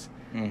fees?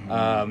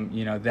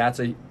 That's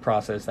a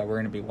process that we're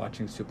going to be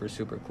watching super,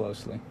 super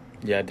closely.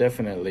 Yeah,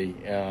 definitely.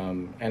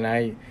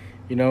 And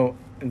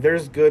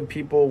there's good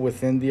people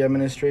within the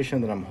administration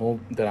that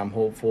I'm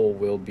hopeful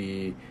will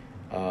be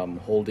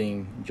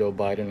holding Joe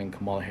Biden and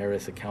Kamala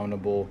Harris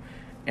accountable,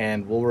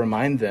 and we'll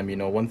remind them.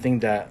 One thing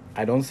that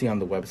I don't see on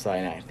the website,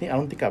 and I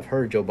don't think I've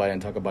heard Joe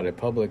Biden talk about it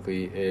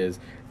publicly, is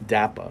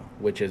DAPA,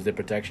 which is the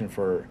protection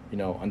for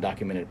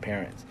undocumented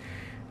parents.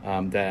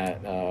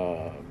 That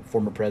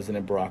former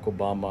President Barack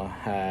Obama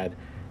had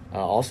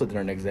also done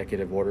an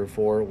executive order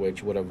for,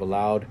 which would have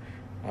allowed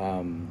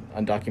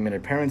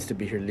undocumented parents to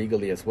be here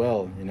legally as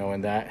well.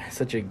 And that's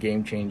such a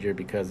game changer,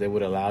 because it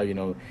would allow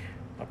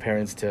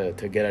parents to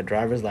get a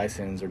driver's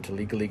license or to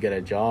legally get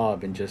a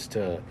job, and just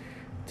to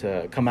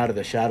come out of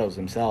the shadows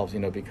themselves.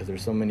 Because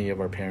there's so many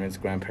of our parents,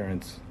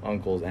 grandparents,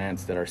 uncles,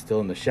 aunts that are still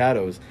in the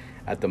shadows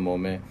at the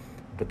moment.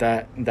 But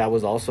that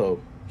was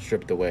also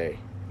stripped away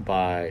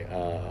by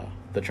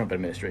the Trump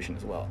administration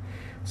as well.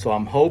 So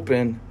I'm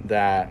hoping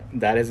that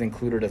is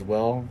included as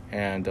well,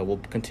 and we'll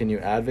continue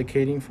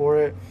advocating for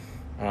it.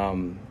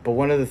 But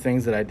one of the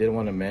things that I did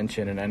want to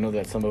mention, and I know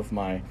that some of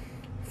my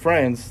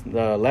friends,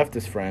 the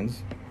leftist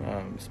friends,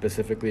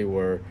 specifically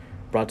were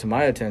brought to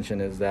my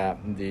attention, is that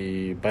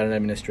the Biden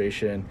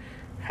administration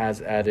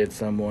has added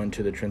someone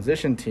to the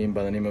transition team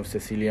by the name of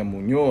Cecilia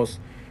Munoz,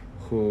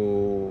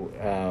 who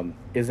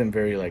isn't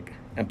very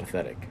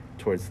empathetic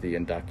towards the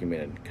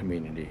undocumented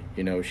community.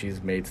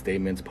 She's made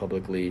statements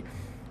publicly,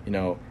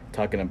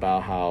 talking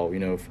about how,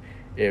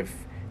 if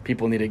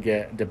people need to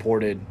get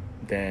deported,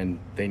 then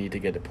they need to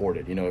get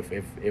deported.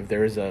 If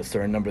there is a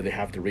certain number they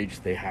have to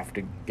reach, they have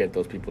to get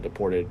those people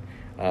deported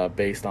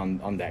based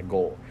on that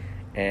goal.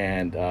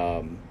 And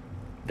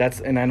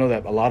and I know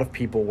that a lot of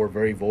people were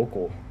very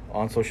vocal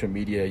on social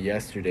media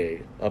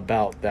yesterday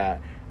about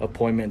that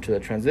appointment to the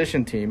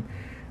transition team.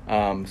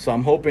 So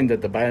I'm hoping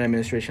that the Biden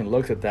administration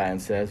looks at that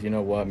and says,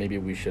 maybe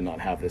we should not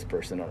have this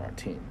person on our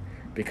team.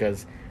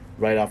 Because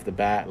right off the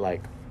bat,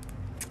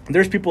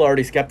 there's people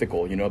already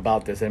skeptical,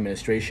 about this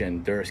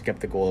administration. They're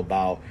skeptical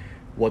about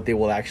what they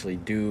will actually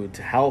do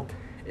to help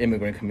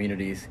immigrant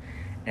communities.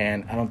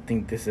 And I don't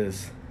think this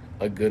is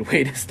a good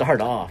way to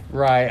start off.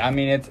 Right. I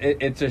mean,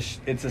 it's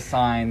a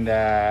sign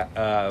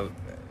that,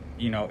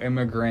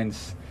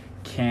 immigrants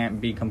can't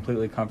be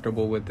completely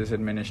comfortable with this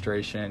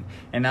administration,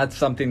 and that's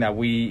something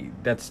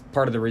that's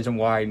part of the reason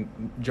why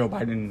Joe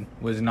Biden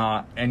was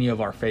not any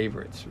of our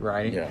favorites,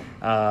 right?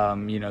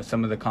 Yeah.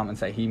 Some of the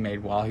comments that he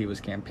made while he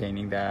was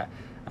campaigning that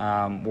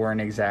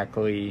weren't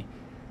exactly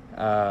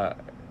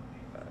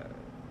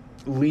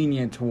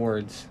lenient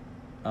towards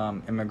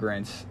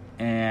immigrants.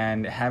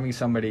 And having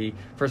somebody,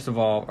 first of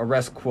all,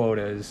 arrest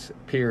quotas,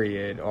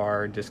 period,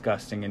 are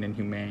disgusting and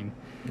inhumane.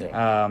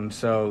 Yeah.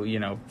 So,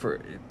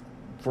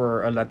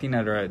 for a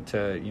Latina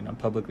to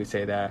publicly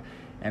say that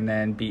and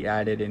then be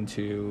added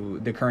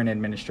into the current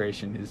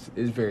administration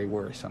is very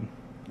worrisome.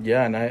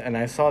 Yeah, and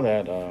I saw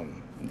that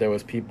there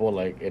was people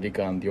like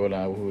Erika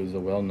Andiola, who is a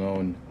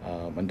well-known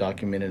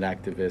undocumented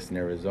activist in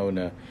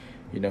Arizona,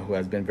 who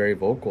has been very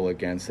vocal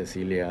against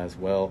Cecilia as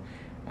well.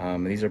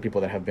 These are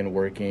people that have been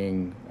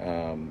working,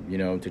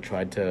 to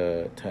try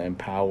to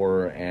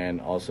empower and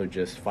also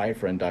just fight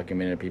for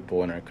undocumented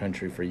people in our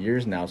country for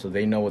years now, so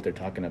they know what they're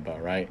talking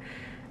about, right?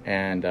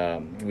 and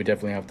we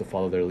definitely have to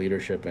follow their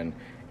leadership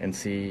and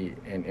see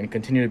and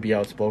continue to be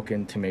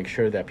outspoken to make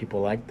sure that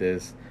people like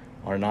this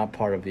are not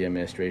part of the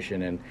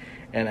administration.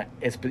 And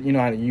it's, you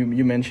know,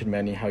 you mentioned,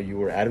 Manny, how you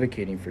were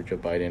advocating for Joe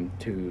Biden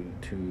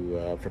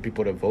to for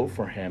people to vote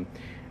for him,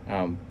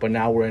 but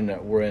now we're in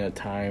a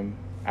time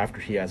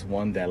after he has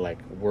won that, like,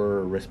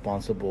 we're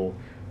responsible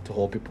to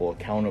hold people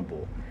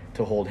accountable,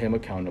 to hold him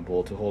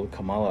accountable, to hold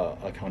Kamala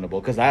accountable.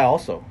 Because I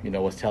also, you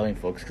know, was telling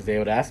folks, because they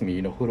would ask me,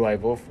 you know, who do I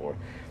vote for?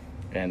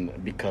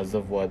 And because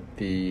of what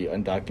the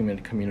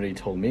undocumented community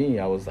told me,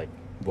 I was like,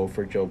 vote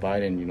for Joe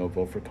Biden, you know,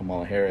 vote for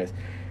Kamala Harris.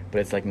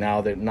 But it's like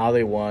now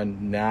they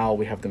won. Now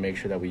we have to make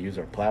sure that we use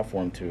our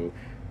platform to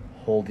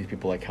hold these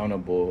people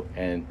accountable,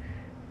 and,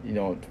 you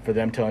know, for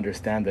them to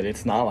understand that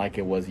it's not like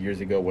it was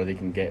years ago where they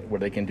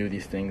can do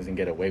these things and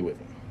get away with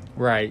them.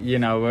 Right. You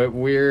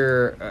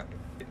know,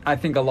 I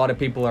think a lot of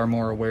people are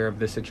more aware of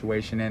the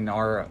situation and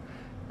are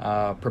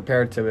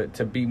prepared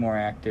to be more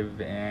active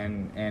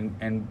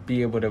and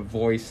be able to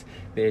voice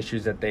the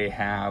issues that they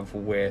have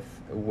with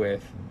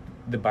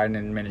the Biden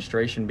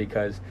administration,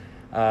 because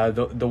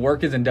the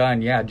work isn't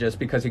done. Yeah, just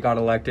because he got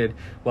elected,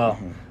 well,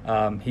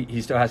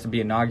 he still has to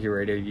be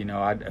inaugurated. You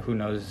know, who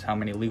knows how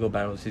many legal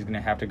battles he's going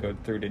to have to go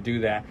through to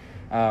do that.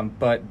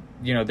 But,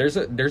 you know,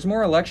 there's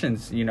more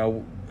elections. You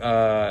know,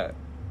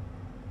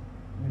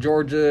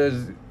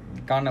 Georgia's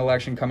got an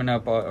election coming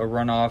up, a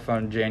runoff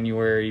on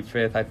January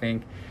 5th, I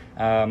think,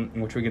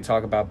 which we can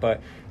talk about.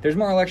 But there's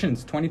more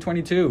elections,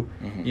 2022.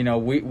 You know,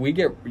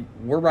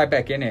 we're right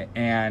back in it.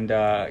 And,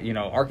 you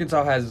know,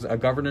 Arkansas has a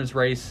governor's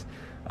race,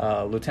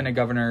 lieutenant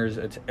governors,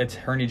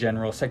 attorney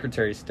general,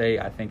 secretary of state,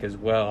 I think, as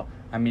well.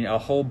 I mean, a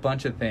whole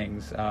bunch of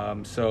things.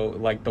 So,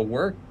 like, the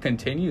work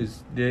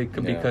continues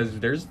because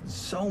there's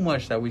so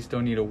much that we still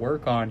need to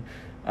work on.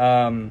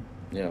 I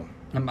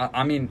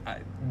mean,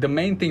 the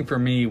main thing for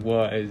me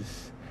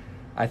was,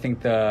 I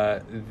think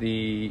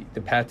the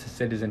path to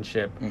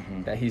citizenship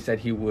that he said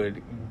he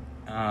would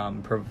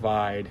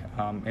provide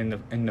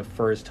in the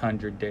first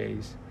 100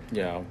 days.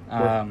 Yeah,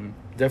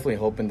 definitely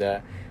hoping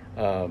that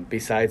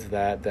besides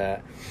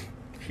that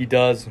he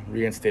does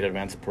reinstate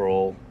advance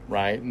parole,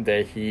 right?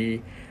 That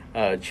he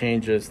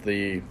changes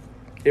if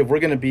we're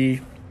going to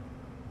be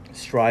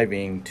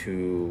striving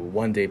to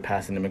one day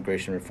pass an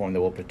immigration reform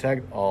that will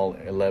protect all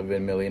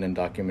 11 million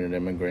undocumented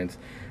immigrants.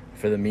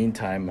 For the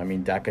meantime, I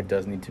mean, DACA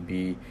does need to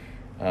be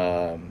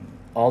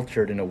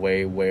altered in a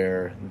way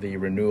where the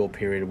renewal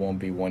period won't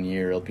be 1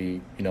 year. It'll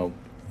be,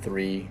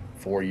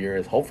 3-4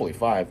 years, hopefully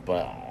 5,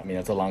 but I mean,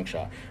 that's a long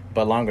shot,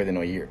 but longer than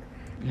a year.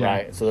 Yeah.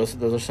 Right. So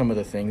those are some of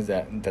the things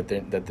that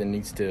he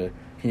needs to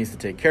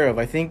take care of.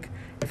 I think,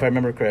 if I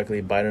remember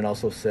correctly, Biden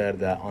also said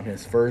that on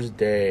his first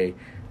day,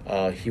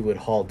 he would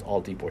halt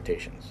all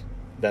deportations.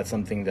 That's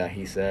something that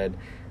he said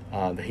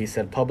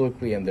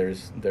publicly, and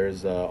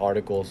there's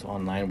articles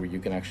online where you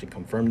can actually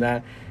confirm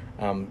that.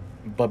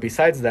 But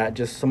besides that,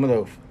 just some of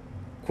the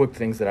quick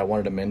things that I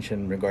wanted to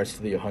mention in regards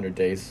to the 100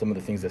 days, some of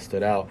the things that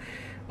stood out.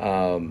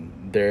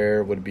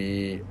 There would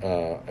be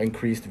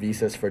increased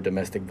visas for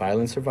domestic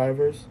violence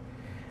survivors.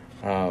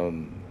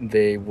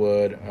 They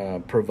would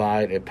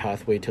provide a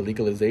pathway to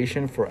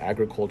legalization for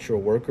agricultural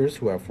workers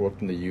who have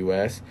worked in the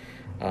U.S.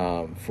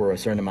 For a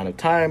certain amount of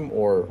time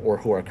or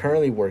who are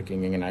currently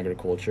working in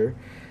agriculture.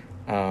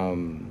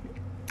 And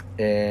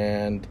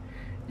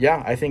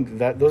yeah, I think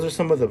that those are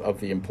some of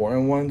the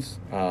important ones.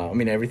 I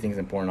mean, everything's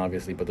important,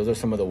 obviously, but those are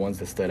some of the ones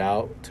that stood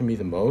out to me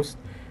the most.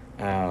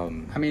 I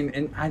mean,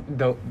 and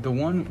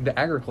the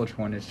agriculture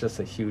one is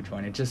just a huge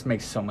one. It just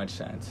makes so much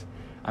sense.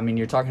 I mean,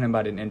 you're talking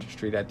about an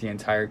industry that the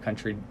entire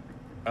country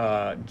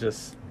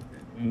just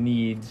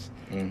needs,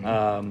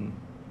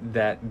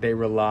 that they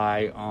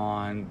rely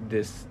on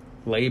this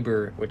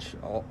labor, which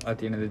at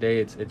the end of the day,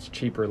 it's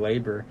cheaper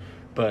labor,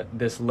 but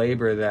this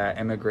labor that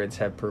immigrants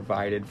have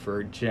provided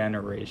for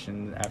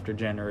generation after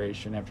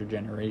generation after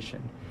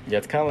generation. Yeah,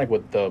 it's kind of like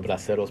what the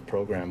Braceros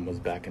program was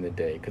back in the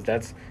day, because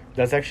that's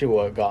actually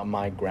what got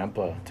my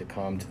grandpa to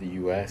come to the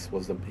U.S.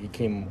 He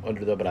came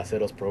under the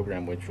Braceros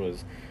program, which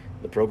was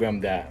the program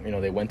that,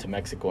 they went to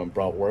Mexico and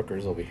brought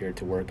workers over here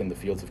to work in the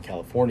fields of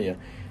California.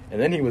 And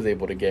then he was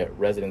able to get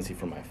residency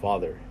from my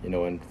father,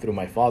 and through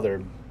my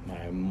father,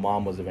 my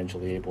mom was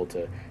eventually able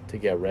to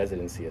get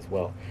residency as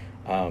well.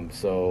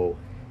 So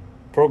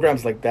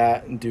programs like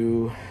that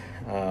do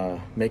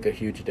make a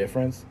huge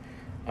difference.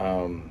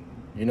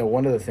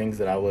 One of the things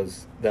that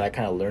I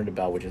kind of learned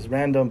about, which is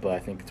random, but I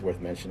think it's worth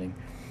mentioning,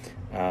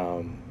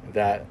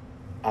 that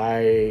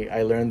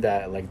I learned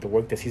that, like, the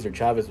work that Cesar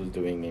Chavez was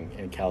doing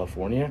in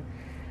California,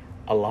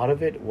 a lot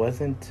of it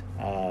wasn't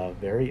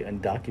very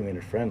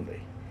undocumented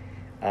friendly.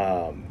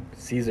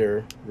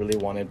 Cesar really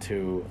wanted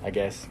to, I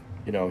guess,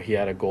 he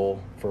had a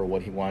goal for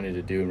what he wanted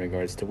to do in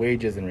regards to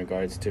wages, in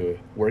regards to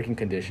working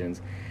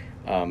conditions.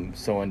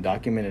 So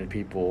undocumented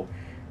people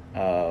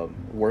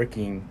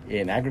working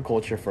in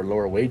agriculture for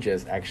lower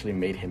wages actually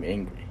made him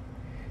angry,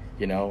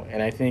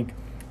 and I think,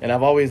 and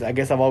I've always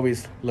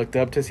looked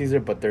up to Cesar,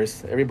 but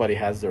everybody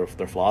has their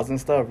flaws and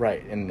stuff,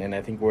 right? And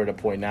I think we're at a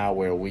point now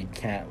where we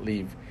can't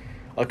leave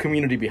a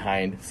community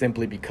behind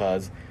simply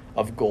because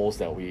of goals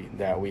that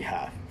we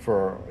have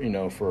for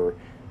for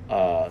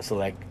a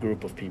select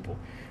group of people.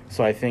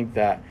 So I think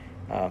that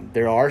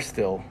there are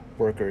still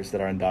workers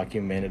that are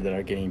undocumented that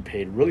are getting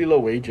paid really low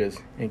wages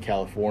in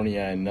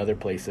California and other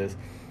places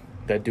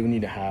that do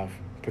need to have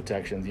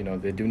protections.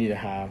 They do need to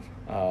have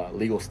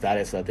legal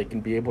status so that they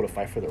can be able to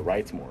fight for their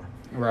rights more.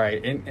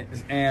 Right,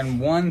 and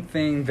one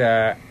thing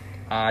that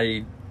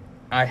I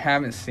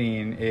haven't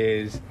seen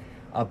is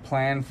a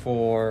plan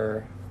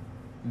for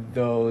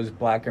those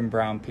black and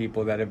brown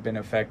people that have been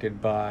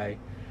affected by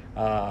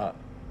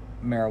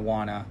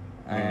marijuana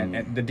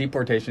and the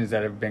deportations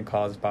that have been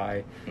caused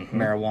by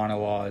marijuana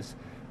laws.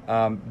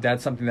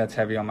 That's something that's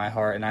heavy on my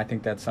heart, and I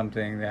think that's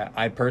something that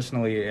I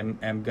personally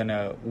am going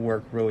to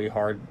work really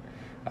hard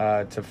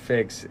to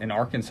fix in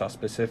Arkansas,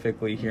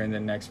 specifically here in the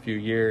next few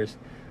years,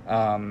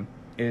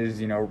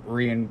 is,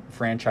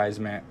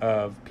 re-enfranchisement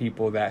of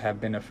people that have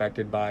been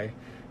affected by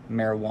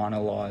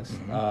marijuana laws.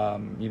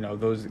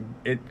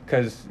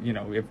 Because,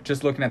 if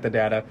just looking at the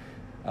data,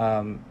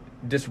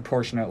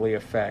 disproportionately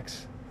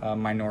affects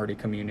minority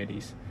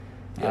communities.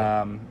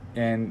 Yeah.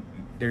 And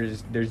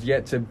there's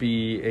yet to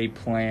be a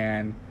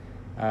plan.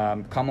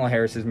 Kamala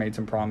Harris has made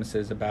some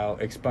promises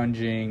about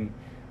expunging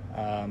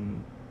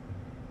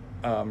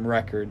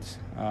records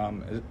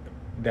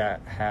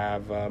that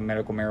have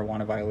medical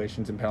marijuana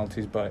violations and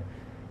penalties, but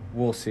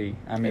we'll see.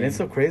 I mean, and it's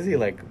so crazy.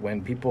 Like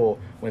when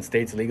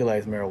states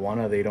legalize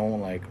marijuana, they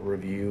don't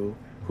review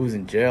who's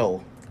in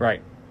jail.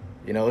 Right.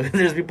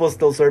 There's people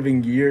still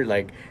serving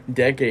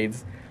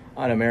decades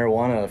on a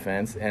marijuana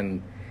offense,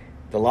 and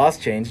the laws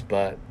changed,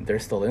 but they're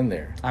still in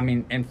there. I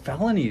mean, and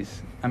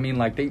felonies. I mean,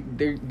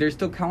 they're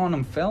still counting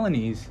them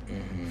felonies,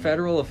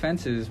 federal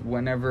offenses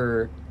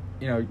whenever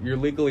you're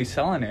legally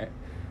selling it.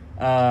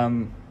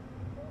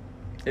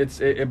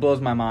 It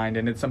blows my mind,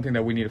 and it's something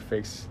that we need to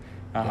fix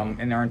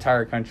in our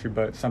entire country,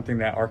 but something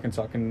that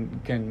Arkansas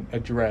can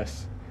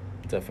address.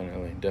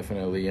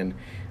 Definitely, and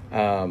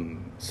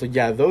so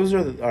yeah, those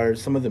are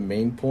some of the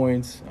main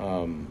points.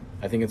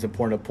 I think it's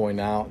important to point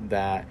out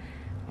that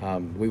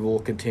we will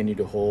continue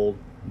to hold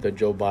the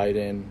Joe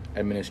Biden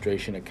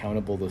administration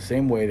accountable the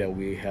same way that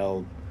we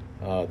held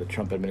the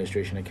Trump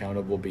administration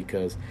accountable,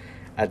 because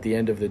at the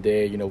end of the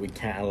day, we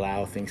can't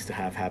allow things to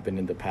have happened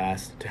in the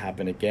past to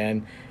happen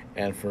again,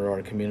 and for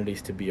our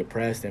communities to be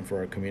oppressed and for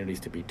our communities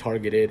to be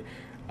targeted.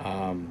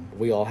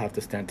 We all have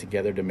to stand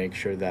together to make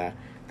sure that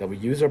we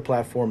use our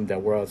platform,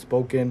 that we're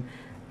outspoken,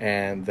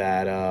 and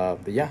that I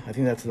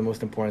think that's the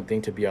most important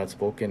thing, to be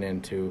outspoken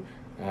and to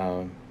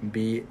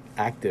be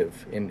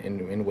active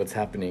in what's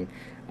happening.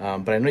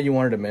 But I know you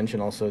wanted to mention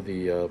also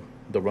the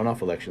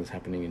runoff elections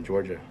happening in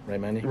Georgia, right,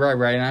 Manny?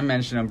 Right, and I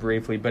mentioned them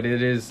briefly, but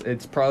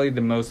it's probably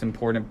the most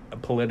important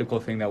political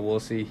thing that we'll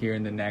see here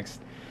in the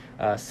next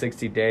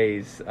 60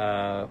 days.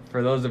 For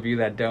those of you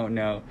that don't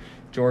know,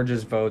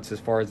 Georgia's votes, as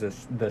far as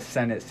the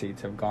Senate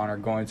seats are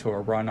going to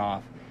a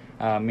runoff,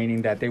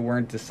 meaning that they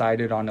weren't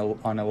decided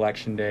on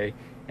election day,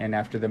 and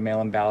after the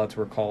mail-in ballots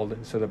were called.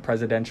 So the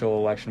presidential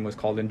election was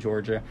called in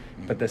Georgia,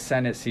 but the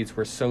Senate seats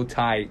were so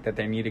tight that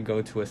they need to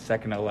go to a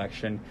second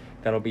election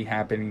that'll be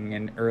happening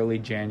in early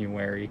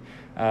January.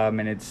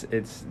 And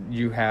it's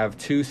you have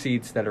 2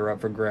 seats that are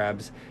up for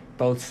grabs,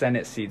 both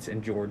Senate seats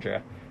in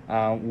Georgia,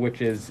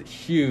 which is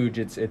huge.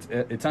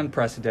 It's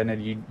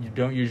unprecedented. You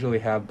don't usually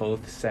have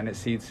both Senate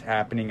seats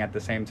happening at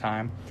the same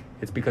time.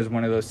 It's because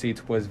one of those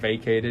seats was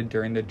vacated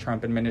during the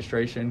Trump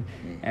administration,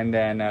 and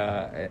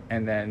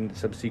then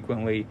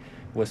subsequently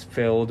was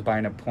filled by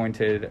an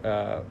appointed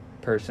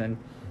person,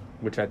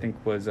 which I think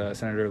was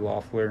Senator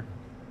Loeffler.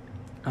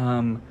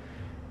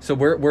 So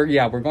we're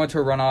going to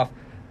a runoff.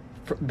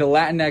 The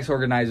Latinx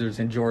organizers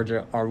in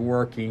Georgia are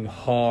working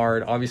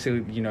hard.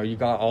 Obviously, you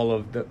got all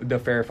of the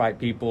Fair Fight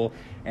people,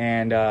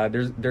 and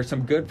there's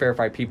some good Fair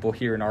Fight people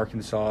here in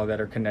Arkansas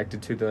that are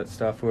connected to that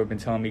stuff who have been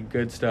telling me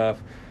good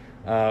stuff.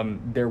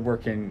 They're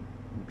working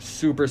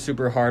super,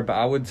 super hard, but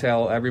I would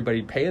tell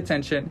everybody, pay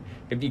attention.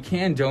 If you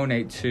can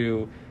donate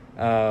to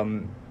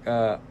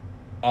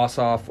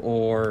Ossoff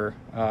or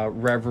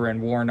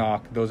Reverend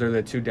Warnock, those are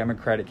the 2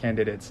 Democratic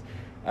candidates.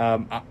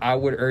 I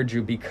would urge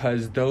you,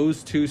 because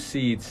those 2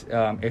 seats,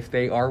 if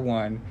they are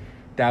won,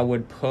 that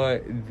would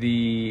put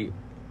the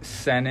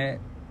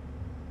Senate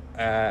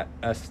at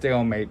a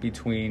stalemate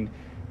between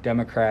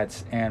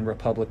Democrats and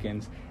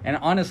Republicans. And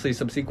honestly,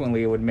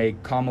 subsequently, it would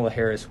make Kamala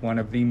Harris one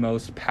of the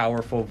most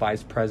powerful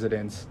vice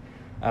presidents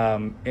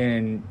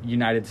in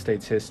United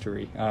States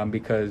history,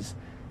 because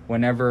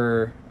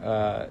whenever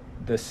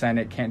the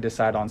Senate can't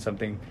decide on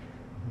something,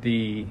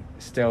 the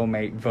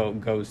stalemate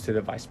vote goes to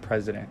the vice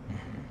president.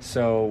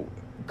 So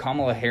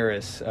Kamala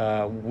Harris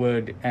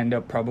would end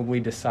up probably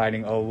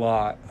deciding a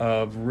lot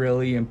of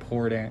really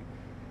important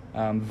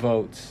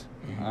votes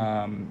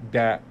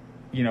that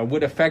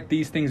would affect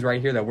these things right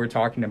here that we're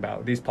talking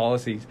about, these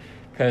policies,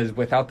 because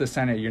without the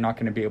Senate, you're not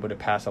going to be able to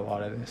pass a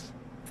lot of this.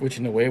 Which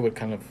in a way would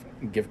kind of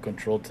give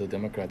control to the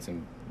Democrats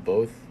in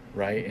both,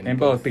 right? In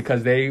both,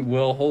 because they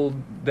will hold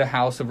the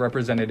House of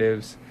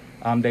Representatives.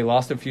 They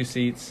lost a few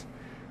seats.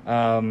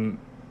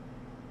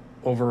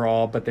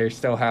 overall, but they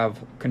still have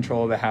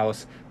control of the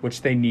House,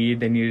 which they need.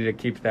 They needed to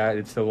keep that.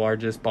 It's the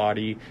largest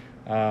body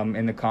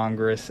in the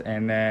Congress.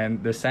 And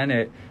then the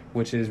Senate,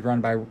 which is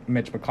run by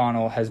Mitch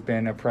McConnell, has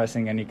been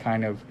oppressing any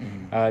kind of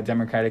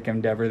democratic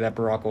endeavor that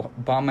Barack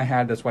Obama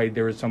had. That's why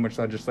there was so much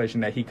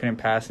legislation that he couldn't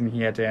pass, and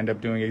he had to end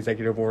up doing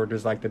executive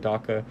orders like the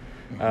DACA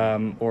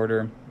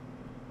order.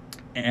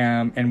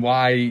 And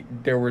why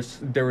there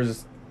was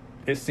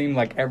it seemed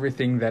like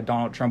everything that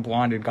Donald Trump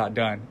wanted got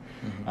done.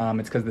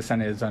 It's because the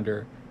Senate is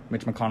under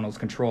Mitch McConnell's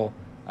control.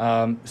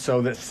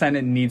 So the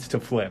Senate needs to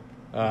flip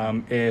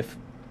if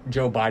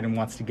Joe Biden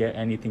wants to get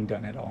anything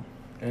done at all.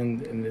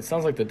 And it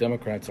sounds like the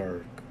Democrats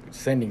are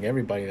sending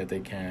everybody that they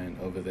can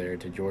over there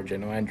to Georgia. I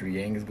know Andrew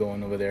Yang is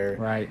going over there.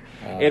 Right.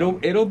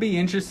 It'll be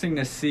interesting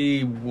to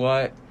see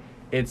what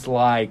it's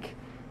like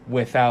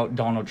without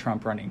Donald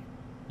Trump running.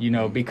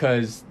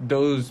 Because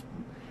those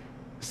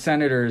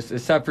senators,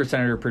 except for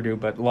Senator Perdue,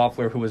 but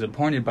Loeffler, who was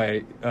appointed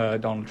by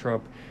Donald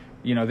Trump,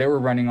 they were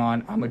running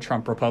on, I'm a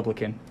Trump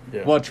Republican.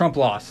 Yeah. Well, Trump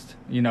lost.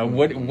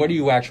 What are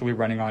you actually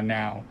running on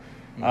now?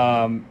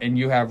 And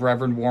you have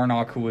Reverend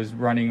Warnock, who was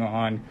running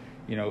on,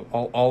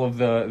 all of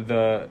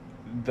the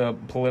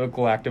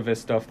political activist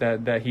stuff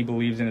that he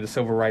believes in, the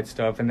civil rights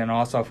stuff, and then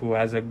Ossoff, who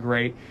has a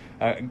great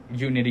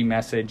unity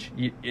message.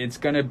 It's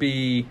going to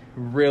be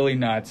really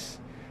nuts,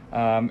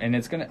 and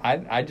it's going to.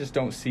 I just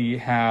don't see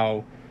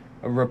how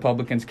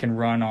Republicans can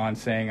run on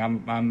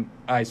saying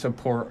I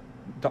support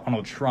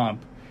Donald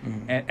Trump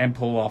and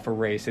pull off a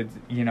race. It's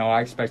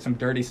I expect some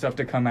dirty stuff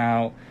to come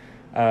out,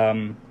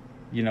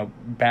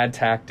 bad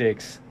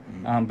tactics.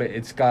 But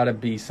it's got to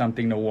be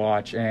something to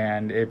watch.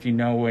 And if you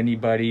know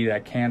anybody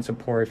that can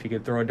support, if you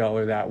could throw a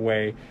dollar that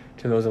way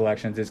to those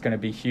elections, it's going to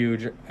be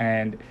huge.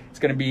 And it's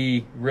going to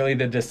be really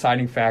the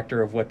deciding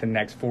factor of what the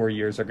next 4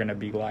 years are going to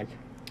be like.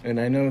 And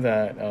I know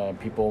that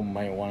people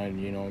might want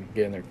to,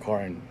 get in their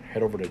car and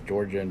head over to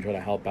Georgia and try to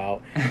help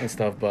out and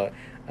stuff. But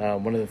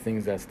one of the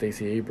things that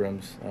Stacey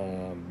Abrams,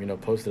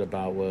 posted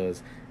about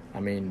was,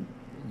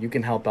 you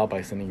can help out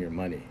by sending your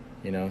money.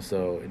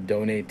 So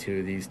donate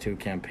to these two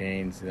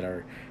campaigns that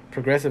are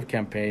progressive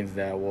campaigns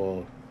that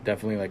will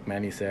definitely, like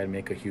Manny said,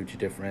 make a huge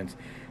difference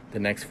the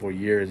next 4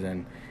 years.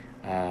 And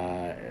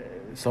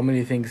so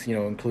many things,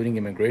 including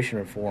immigration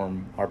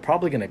reform, are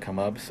probably going to come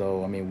up.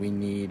 So, we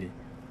need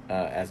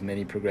as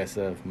many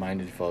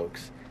progressive-minded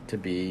folks to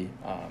be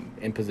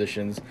in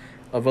positions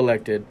of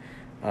elected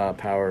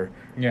power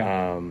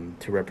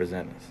to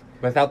represent us.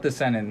 Without the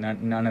Senate,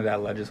 none of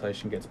that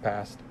legislation gets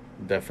passed.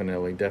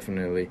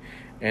 Definitely.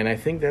 And I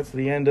think that's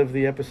the end of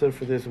the episode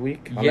for this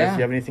week. Unless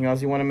you have anything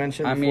else you want to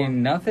mention before?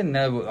 Nothing.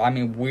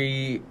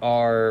 We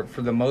are,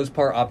 for the most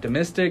part,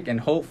 optimistic and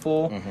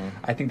hopeful.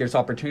 I think there's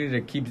opportunity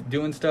to keep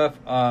doing stuff.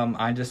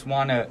 I just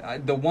want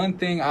to... The one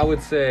thing I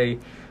would say,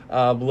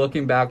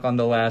 looking back on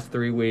the last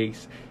 3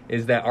 weeks,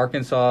 is that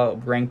Arkansas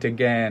ranked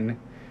again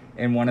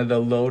in one of the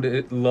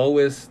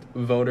lowest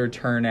voter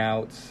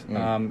turnouts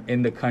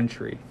in the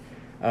country.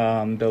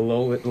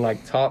 The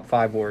top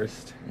 5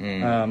 worst.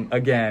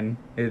 Again,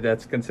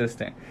 that's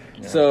consistent.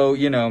 Yeah.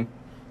 So,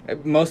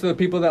 most of the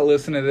people that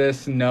listen to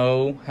this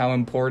know how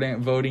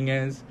important voting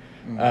is.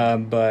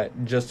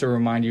 But just to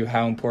remind you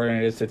how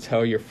important it is to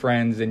tell your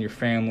friends and your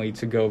family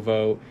to go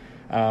vote,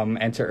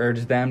 and to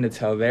urge them to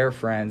tell their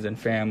friends and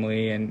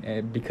family,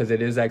 and because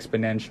it is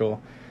exponential.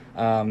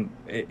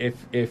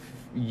 If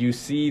you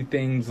see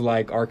things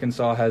like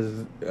Arkansas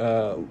has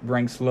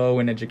ranks low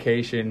in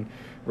education,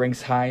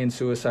 ranks high in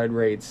suicide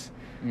rates,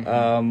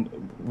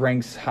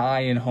 ranks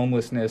high in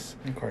homelessness,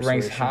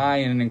 ranks high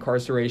in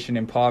incarceration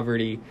and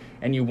poverty,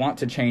 and you want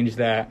to change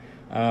that,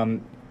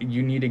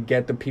 you need to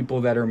get the people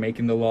that are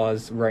making the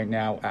laws right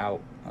now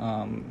out.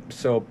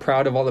 So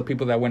proud of all the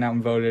people that went out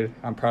and voted.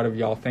 I'm proud of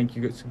y'all. Thank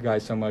you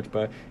guys so much,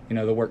 but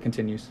the work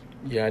continues.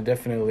 Yeah,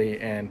 definitely.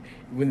 And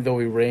even though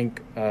we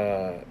rank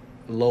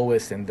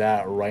lowest in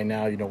that right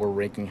now, we're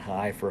ranking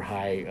high for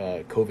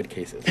high COVID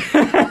cases.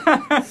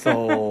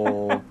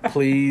 So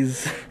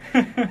please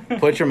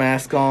put your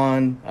mask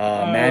on.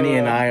 Manny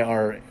and I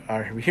are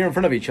here in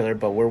front of each other,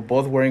 but we're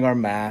both wearing our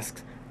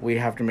masks. We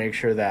have to make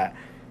sure that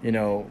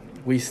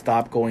we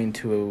stop going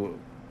to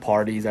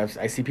parties.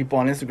 I see people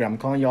on Instagram. I'm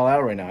calling y'all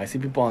out right now. I see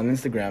people on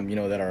Instagram,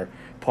 that are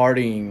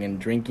partying and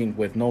drinking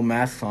with no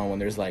masks on when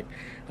there's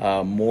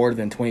more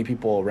than 20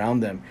 people around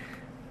them.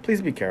 Please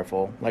be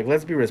careful.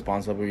 Let's be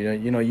responsible.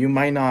 You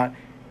might not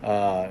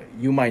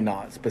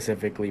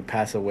specifically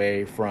pass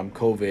away from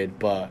COVID,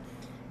 but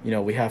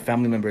we have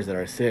family members that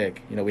are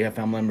sick. We have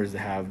family members that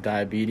have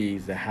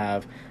diabetes, that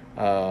have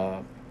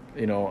not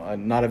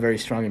a very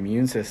strong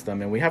immune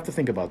system, and we have to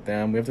think about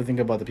them. We have to think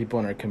about the people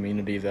in our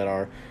community that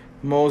are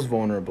most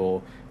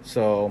vulnerable.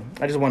 So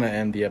I just want to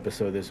end the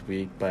episode this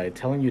week by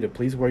telling you to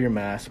please wear your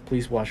mask,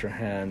 please wash your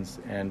hands,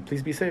 and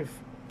please be safe.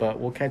 But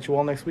we'll catch you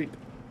all next week.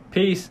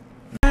 Peace.